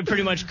got there, I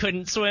pretty much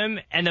couldn't swim,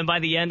 and then by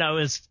the end, I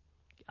was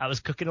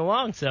cooking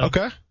along. So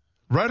okay,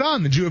 right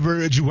on. Did you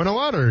win a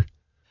lot or?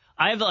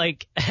 I have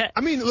like.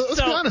 I mean,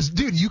 let's be honest,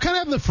 dude. You kind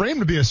of have the frame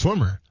to be a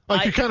swimmer.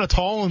 Like you're kind of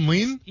tall and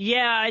lean.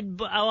 Yeah,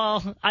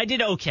 I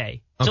did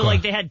okay. So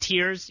like they had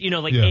tiers,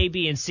 A,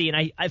 B, and C,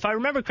 and if I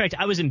remember correct,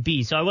 I was in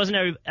B, so I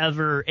wasn't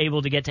ever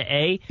able to get to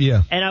A.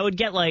 Yeah. And I would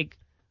get like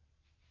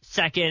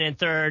second and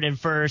third and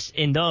first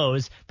in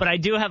those, but I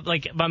do have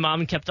like my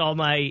mom kept all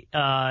my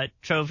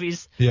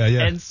trophies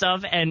and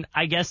stuff, and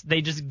I guess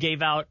they just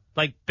gave out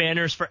like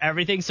banners for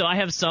everything, so I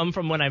have some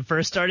from when I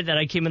first started that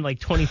I came in like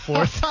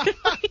 24th.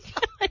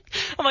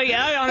 I'm like,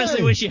 I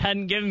honestly wish you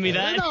hadn't given me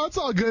that. No, it's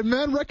all good,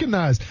 man.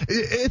 Recognize.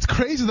 It's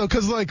crazy though,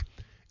 because like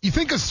you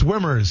think of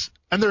swimmers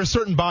and they're a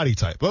certain body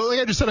type. Like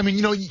I just said, I mean,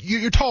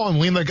 you're tall and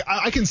lean. Like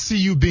I can see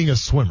you being a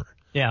swimmer.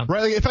 Yeah.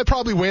 Right. Like if I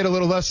probably weighed a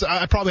little less,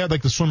 I probably had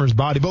like the swimmer's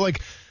body. But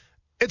like,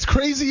 it's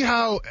crazy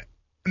how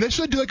they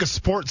should do like a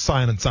sports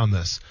science on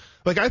this.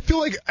 Like I feel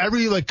like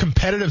every like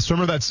competitive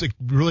swimmer that's like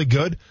really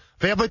good,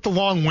 they have like the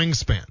long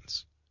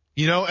wingspans,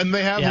 and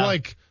they have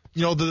like,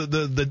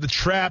 the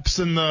traps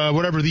and the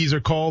whatever these are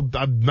called.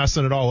 I'm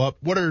messing it all up.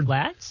 What are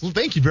lats? Well,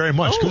 thank you very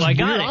much. Oh, I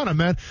got it. On them,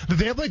 man.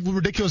 They have like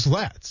ridiculous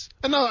lats.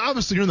 And now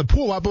obviously you're in the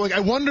pool a lot, but like I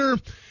wonder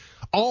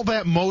all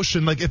that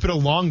motion, like if it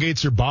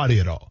elongates your body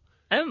at all.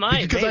 It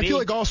might, because I feel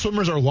like all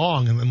swimmers are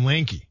long and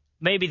lanky.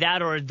 Maybe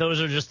that, or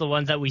those are just the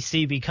ones that we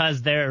see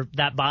because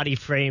that body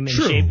frame and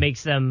shape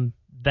makes them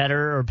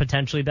better or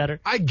potentially better.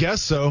 I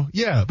guess so,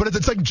 yeah. But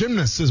it's like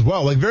gymnasts as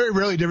well. Like very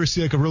rarely do you ever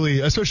see like a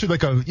really, especially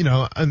like a,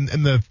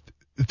 in the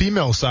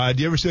female side,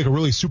 do you ever see like a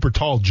really super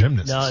tall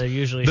gymnast? No, they're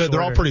usually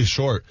they're all pretty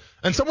short.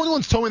 And someone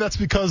once told me that's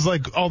because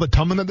like all the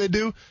tumbling that they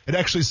do, it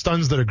actually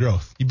stuns their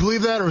growth. You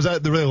believe that, or is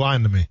that they're really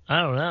lying to me?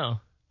 I don't know.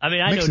 I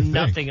mean, I know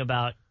nothing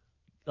about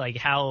like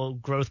how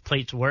growth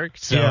plates work.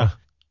 So. Yeah.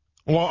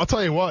 Well, I'll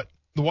tell you what.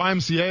 The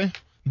YMCA,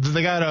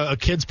 they got a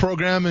kids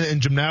program in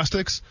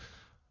gymnastics.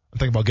 I'm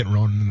thinking about getting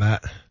Ronan in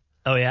that.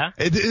 Oh, yeah?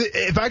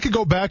 If I could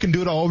go back and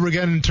do it all over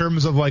again in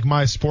terms of like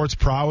my sports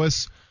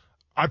prowess,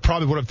 I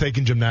probably would have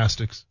taken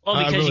gymnastics. Well,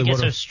 because really you get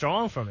so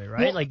strong from it,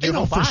 right? Well, like your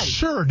whole body. For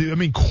sure, dude. I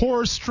mean,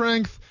 core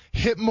strength,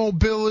 hip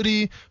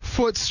mobility,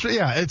 foot strength.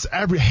 Yeah, it's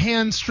every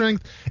hand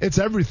strength. It's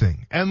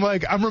everything. And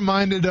like I'm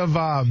reminded of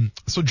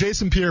so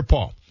Jason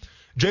Pierre-Paul.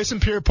 Jason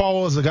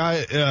Pierre-Paul was a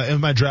guy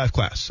in my draft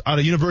class out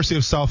of University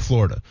of South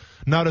Florida.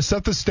 Now to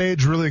set the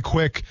stage really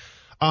quick.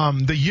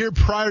 The year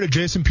prior to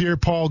Jason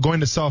Pierre-Paul going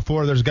to South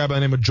Florida, there's a guy by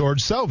the name of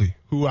George Selvey,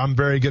 who I'm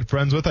very good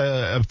friends with,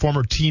 a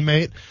former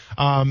teammate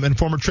and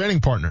former training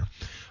partner.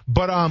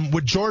 But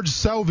with George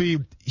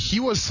Selvey,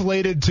 he was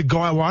slated to go,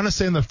 I want to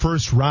say, in the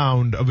first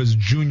round of his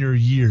junior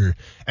year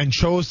and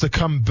chose to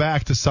come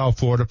back to South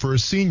Florida for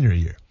his senior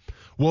year.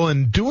 Well,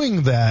 in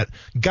doing that,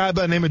 a guy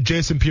by the name of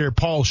Jason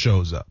Pierre-Paul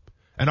shows up.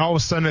 And all of a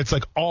sudden, it's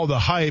like all the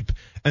hype.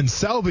 And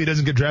Selvey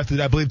doesn't get drafted,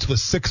 I believe, to the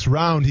 6th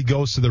round. He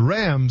goes to the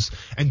Rams.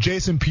 And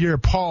Jason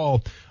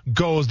Pierre-Paul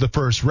goes the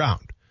first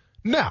round.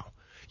 Now,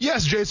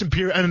 yes, Jason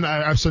Pierre, and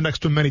I've said next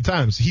to him many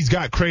times, he's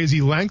got crazy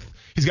length.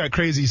 He's got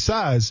crazy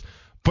size.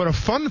 But a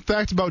fun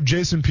fact about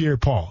Jason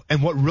Pierre-Paul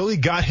and what really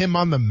got him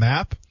on the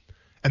map,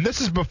 and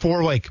this is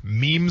before, like,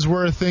 memes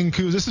were a thing,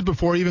 Kuz. This is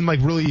before even, like,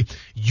 really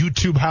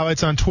YouTube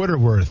highlights on Twitter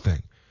were a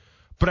thing.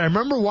 But I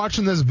remember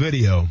watching this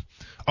video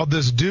of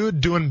this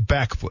dude doing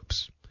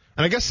backflips.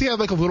 And I guess he had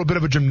like a little bit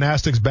of a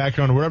gymnastics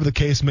background or whatever the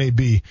case may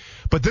be.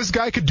 But this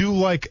guy could do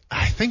like,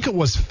 I think it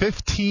was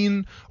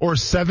 15 or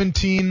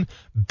 17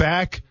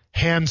 back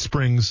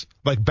handsprings,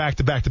 like back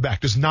to back to back,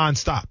 just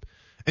nonstop.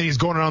 And he's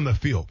going around the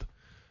field.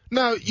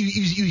 Now,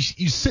 you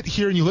sit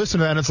here and you listen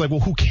to that and it's like, well,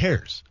 who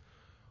cares?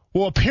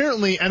 Well,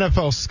 apparently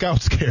NFL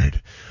scouts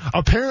cared.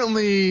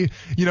 Apparently,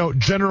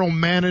 general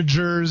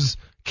managers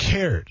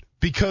cared.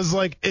 Because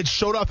like it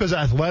showed off his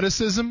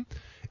athleticism.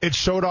 It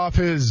showed off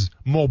his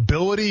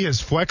mobility, his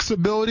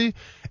flexibility.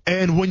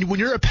 And when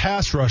you're a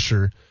pass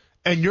rusher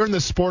and you're in the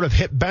sport of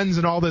hip bends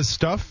and all this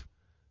stuff,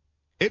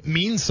 it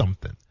means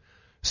something.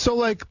 So,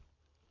 like,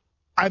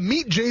 I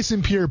meet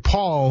Jason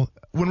Pierre-Paul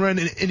when we're in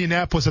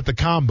Indianapolis at the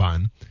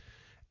Combine.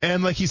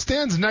 And, like, he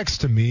stands next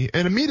to me.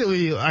 And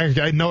immediately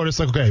I notice,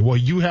 like, okay, well,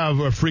 you have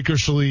a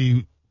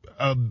freakishly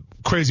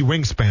crazy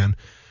wingspan.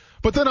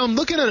 But then I'm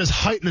looking at his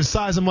height and his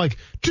size. I'm like,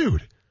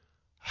 dude,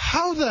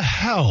 how the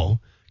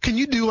hell can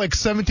you do like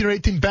 17 or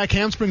 18 back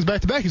hamstrings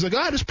back to back? He's like,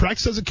 I just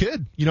practiced as a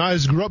kid. I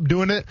just grew up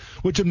doing it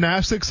with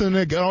gymnastics and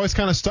it always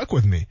kind of stuck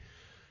with me.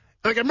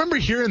 Like, I remember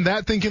hearing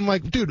that thinking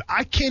like, dude,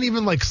 I can't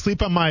even like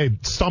sleep on my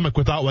stomach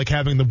without like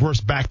having the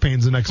worst back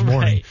pains the next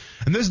morning. Right.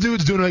 And this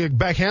dude's doing like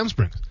back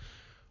hamstrings.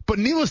 But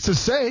needless to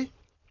say,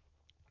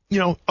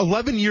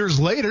 11 years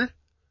later,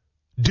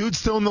 dude's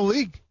still in the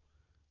league.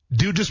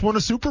 Dude just won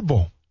a Super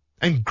Bowl.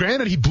 And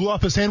granted, he blew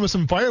off his hand with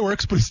some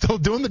fireworks, but he's still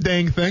doing the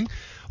dang thing.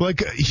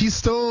 Like, he's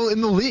still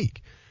in the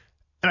league.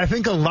 And I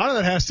think a lot of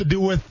that has to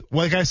do with,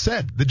 like I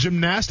said, the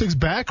gymnastics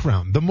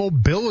background, the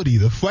mobility,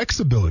 the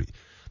flexibility.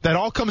 That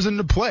all comes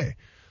into play.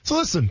 So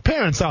listen,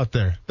 parents out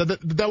there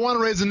that want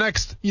to raise the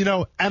next,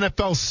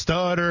 NFL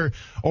stud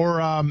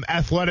or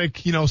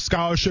athletic,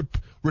 scholarship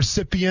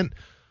recipient,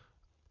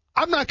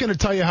 I'm not going to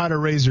tell you how to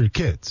raise your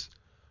kids.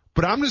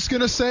 But I'm just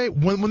going to say,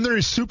 when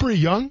they're super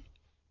young,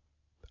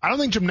 I don't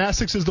think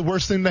gymnastics is the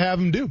worst thing to have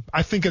them do.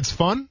 I think it's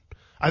fun.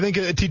 I think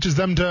it teaches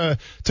them to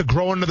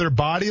grow into their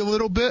body a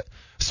little bit.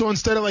 So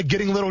instead of like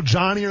getting little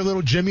Johnny or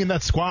little Jimmy in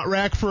that squat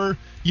rack for,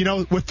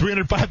 with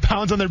 305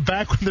 pounds on their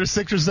back when they're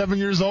 6 or 7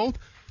 years old,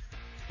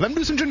 let them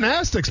do some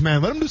gymnastics,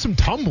 man. Let them do some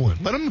tumbling.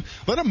 Let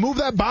them move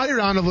that body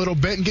around a little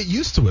bit and get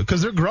used to it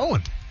because they're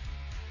growing.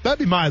 That'd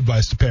be my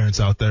advice to parents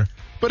out there.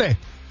 But hey,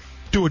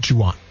 do what you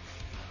want.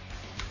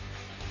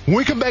 When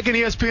we come back in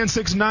ESPN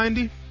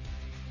 690,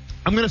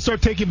 I'm going to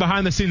start taking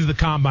behind the scenes of the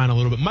Combine a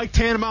little bit. Mike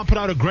Tannenbaum put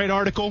out a great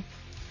article.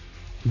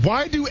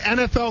 Why do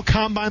NFL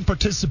Combine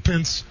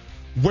participants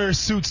wear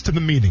suits to the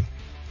meeting?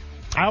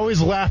 I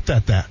always laughed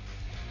at that.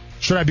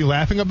 Should I be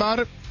laughing about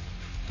it?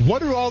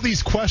 What are all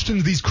these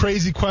questions, these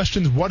crazy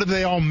questions? What do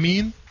they all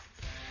mean?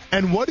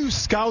 And what do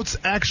scouts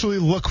actually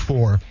look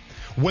for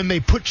when they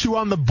put you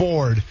on the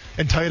board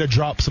and tell you to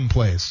drop some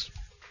plays?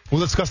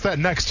 We'll discuss that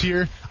next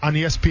here on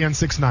ESPN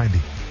 690.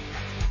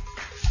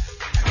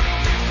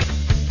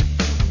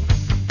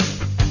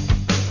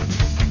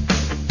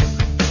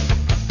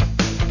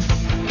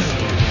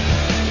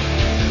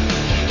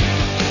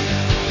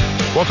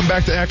 Welcome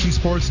back to Action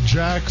Sports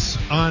Jacks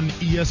on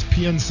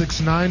ESPN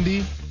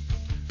 690.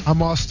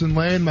 I'm Austin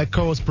Lane, my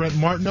co-host Brent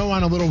Martineau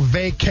on a little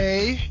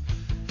vacay,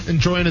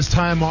 enjoying his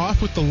time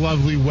off with the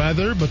lovely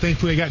weather, but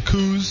thankfully I got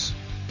Kuz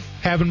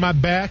having my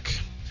back,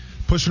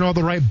 pushing all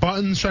the right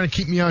buttons, trying to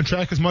keep me on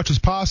track as much as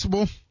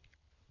possible.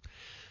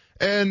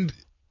 And,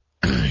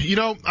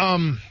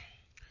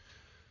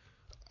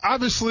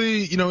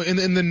 Obviously,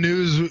 in the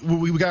news,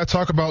 we got to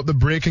talk about the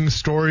breaking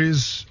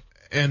stories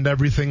and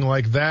everything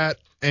like that.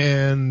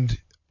 And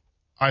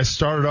I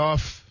started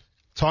off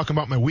talking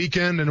about my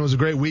weekend, and it was a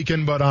great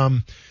weekend. But,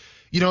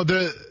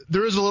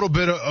 there is a little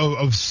bit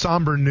of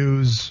somber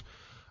news,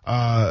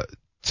 to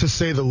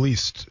say the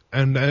least,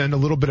 and a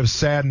little bit of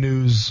sad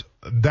news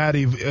that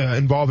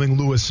involving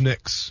Louis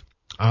Nix,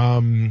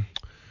 who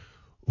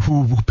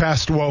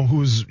passed,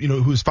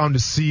 who's found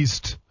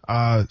deceased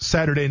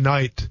Saturday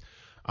night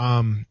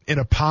in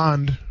a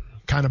pond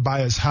kind of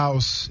by his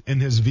house in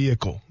his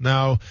vehicle.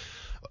 Now,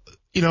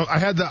 I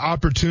had the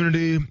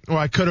opportunity, or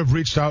I could have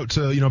reached out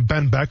to,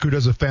 Ben Beck, who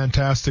does a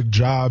fantastic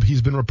job.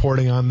 He's been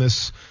reporting on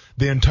this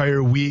the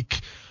entire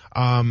week.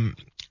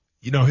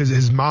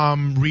 His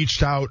mom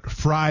reached out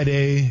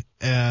Friday,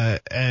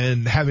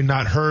 and having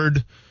not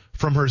heard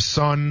from her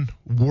son,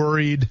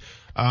 worried.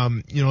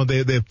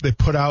 They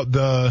put out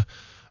the,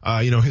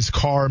 his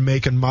car,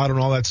 make and model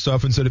and all that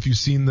stuff, and said, if you've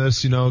seen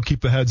this,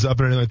 keep the heads up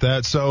and anything like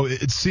that. So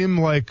it seemed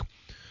like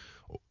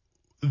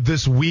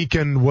this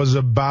weekend was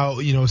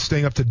about,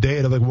 staying up to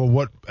date of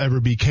whatever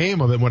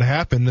became of it, what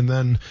happened. And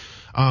then,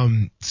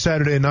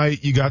 Saturday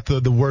night, you got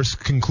the worst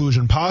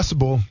conclusion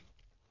possible,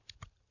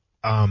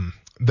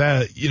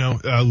 that,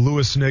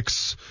 Louis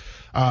Nix,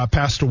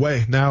 passed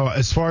away. Now,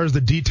 as far as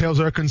the details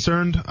are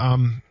concerned,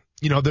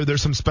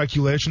 there's some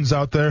speculations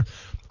out there.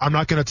 I'm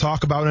not going to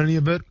talk about any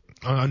of it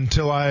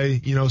until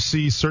I,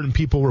 see certain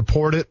people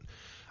report it,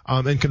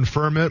 and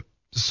confirm it.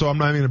 So I'm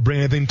not even going to bring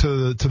anything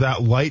to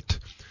that light.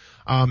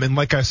 And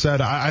like I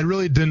said, I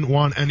really didn't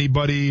want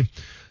anybody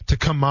to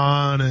come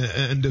on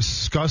and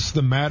discuss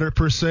the matter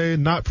per se,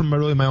 not from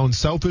really my own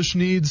selfish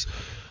needs,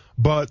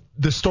 but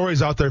the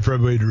story's out there for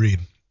everybody to read.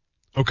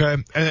 Okay.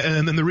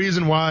 And the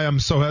reason why I'm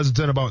so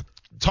hesitant about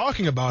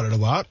talking about it a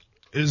lot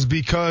is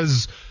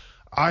because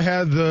I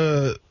had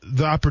the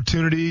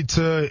opportunity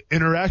to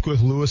interact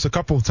with Louis a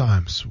couple of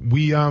times.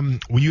 We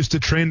used to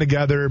train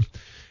together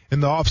in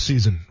the off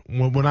season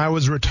when I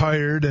was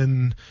retired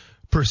and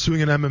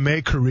pursuing an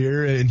MMA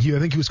career, and I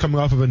think he was coming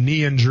off of a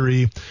knee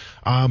injury.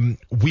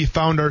 We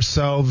found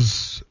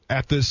ourselves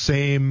at the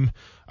same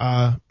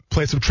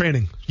place of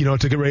training, to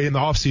get ready in the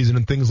off season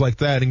and things like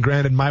that. And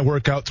granted, my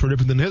workouts were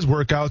different than his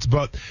workouts,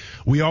 but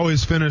we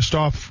always finished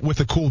off with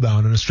a cool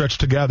down and a stretch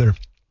together.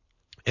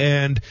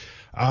 And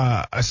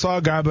I saw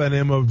a guy by the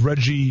name of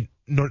Reggie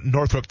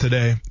Northrup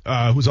today,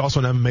 who's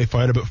also an MMA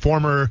fighter, but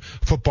former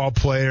football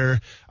player,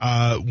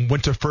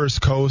 went to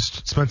First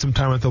Coast, spent some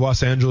time with the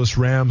Los Angeles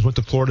Rams, went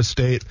to Florida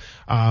State,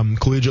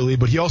 collegiately,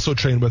 but he also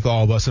trained with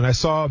all of us. And I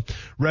saw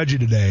Reggie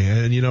today,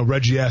 and,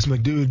 Reggie asked me,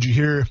 dude, did you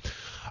hear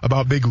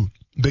about Big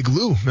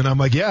Lou? And I'm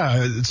like,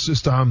 yeah, it's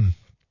just,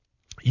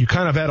 you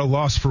kind of had a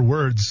loss for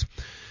words.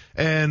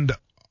 And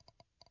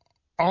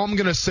all I'm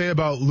going to say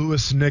about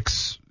Louis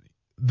Nix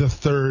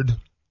III,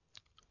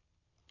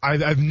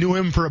 I've knew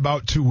him for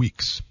about 2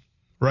 weeks.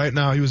 Right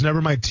now, he was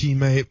never my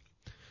teammate.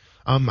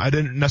 I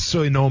didn't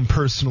necessarily know him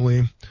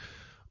personally,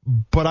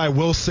 but I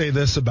will say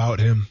this about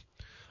him.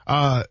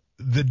 The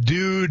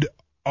dude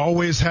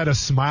always had a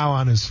smile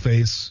on his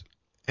face,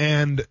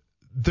 and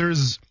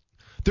there's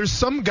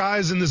some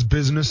guys in this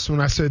business,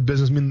 when I say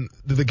business, I mean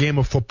the game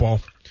of football,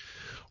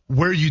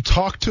 where you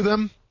talk to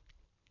them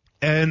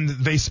and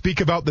they speak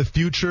about the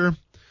future,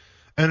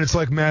 and it's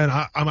like, man,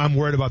 I'm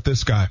worried about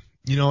this guy.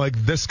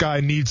 This guy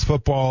needs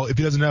football. If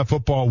he doesn't have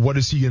football, what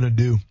is he going to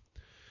do?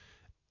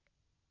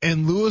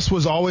 And Louis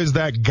was always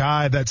that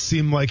guy that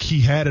seemed like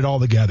he had it all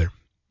together.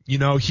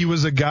 He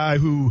was a guy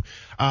who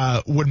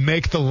would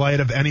make the light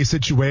of any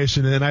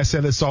situation. And I say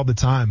this all the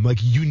time.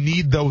 You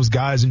need those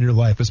guys in your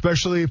life,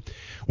 especially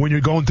when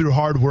you're going through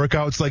hard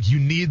workouts.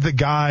 You need the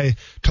guy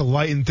to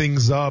lighten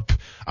things up,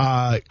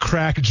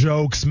 crack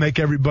jokes, make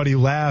everybody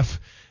laugh.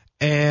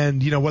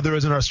 And, whether it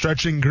was in our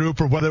stretching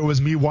group or whether it was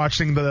me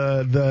watching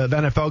the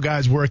NFL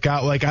guys work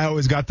out, I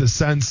always got the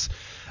sense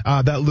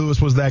that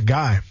Louis was that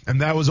guy. And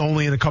that was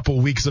only in a couple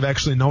of weeks of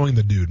actually knowing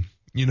the dude,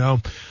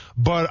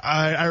 But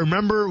I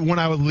remember when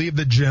I would leave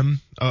the gym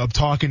of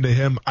talking to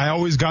him, I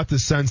always got the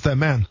sense that,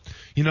 man,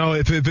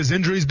 if his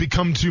injuries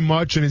become too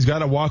much and he's got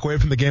to walk away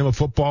from the game of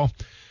football,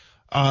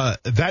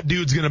 that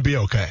dude's going to be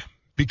okay.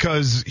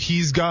 Because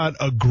he's got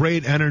a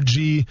great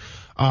energy.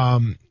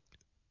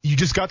 You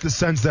just got the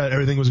sense that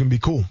everything was going to be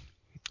cool.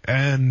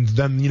 And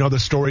then, the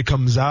story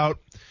comes out,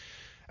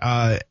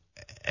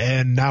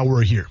 and now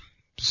we're here.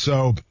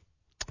 So,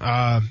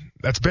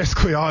 that's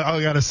basically all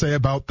I got to say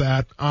about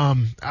that.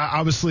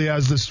 Obviously,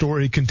 as the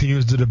story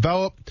continues to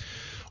develop,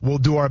 we'll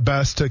do our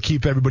best to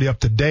keep everybody up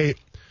to date.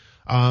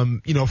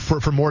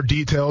 For more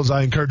details,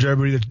 I encourage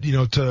everybody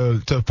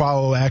to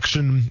follow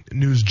Action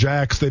News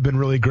Jax. They've been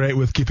really great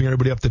with keeping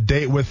everybody up to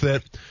date with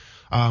it.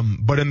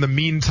 But in the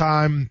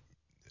meantime,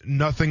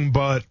 nothing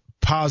but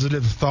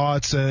positive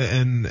thoughts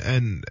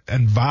and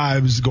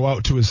vibes go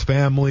out to his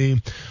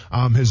family,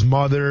 his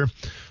mother.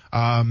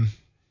 And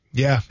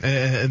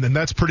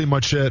that's pretty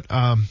much it.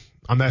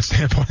 On on that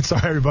standpoint.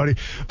 Sorry, everybody.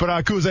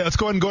 But, Kuze, let's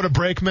go ahead and go to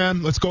break,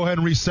 man. Let's go ahead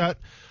and reset.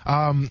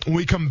 When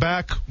we come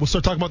back, we'll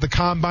start talking about the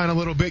Combine a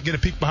little bit, get a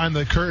peek behind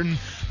the curtain.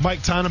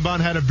 Mike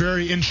Tannenbaum had a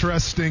very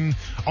interesting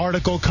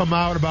article come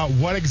out about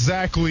what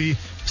exactly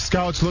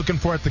scouts looking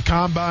for at the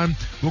Combine.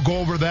 We'll go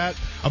over that.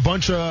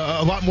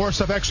 A lot more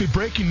stuff, actually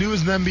breaking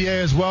news in the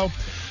NBA as well.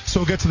 So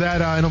we'll get to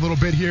that in a little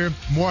bit here.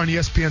 More on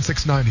ESPN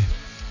 690.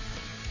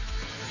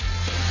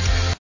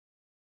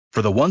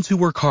 For the ones who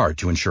work hard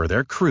to ensure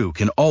their crew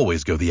can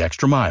always go the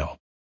extra mile,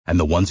 and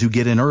the ones who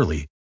get in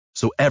early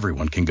so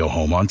everyone can go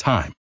home on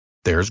time,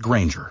 there's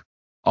Grainger,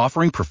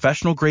 offering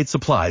professional-grade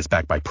supplies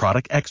backed by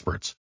product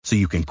experts so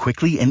you can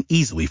quickly and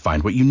easily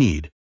find what you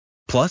need.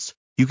 Plus,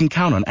 you can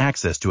count on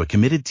access to a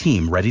committed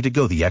team ready to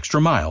go the extra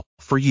mile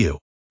for you.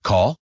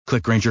 Call,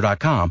 click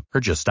Grainger.com,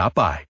 or just stop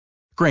by.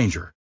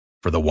 Grainger,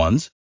 for the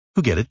ones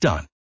who get it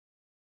done.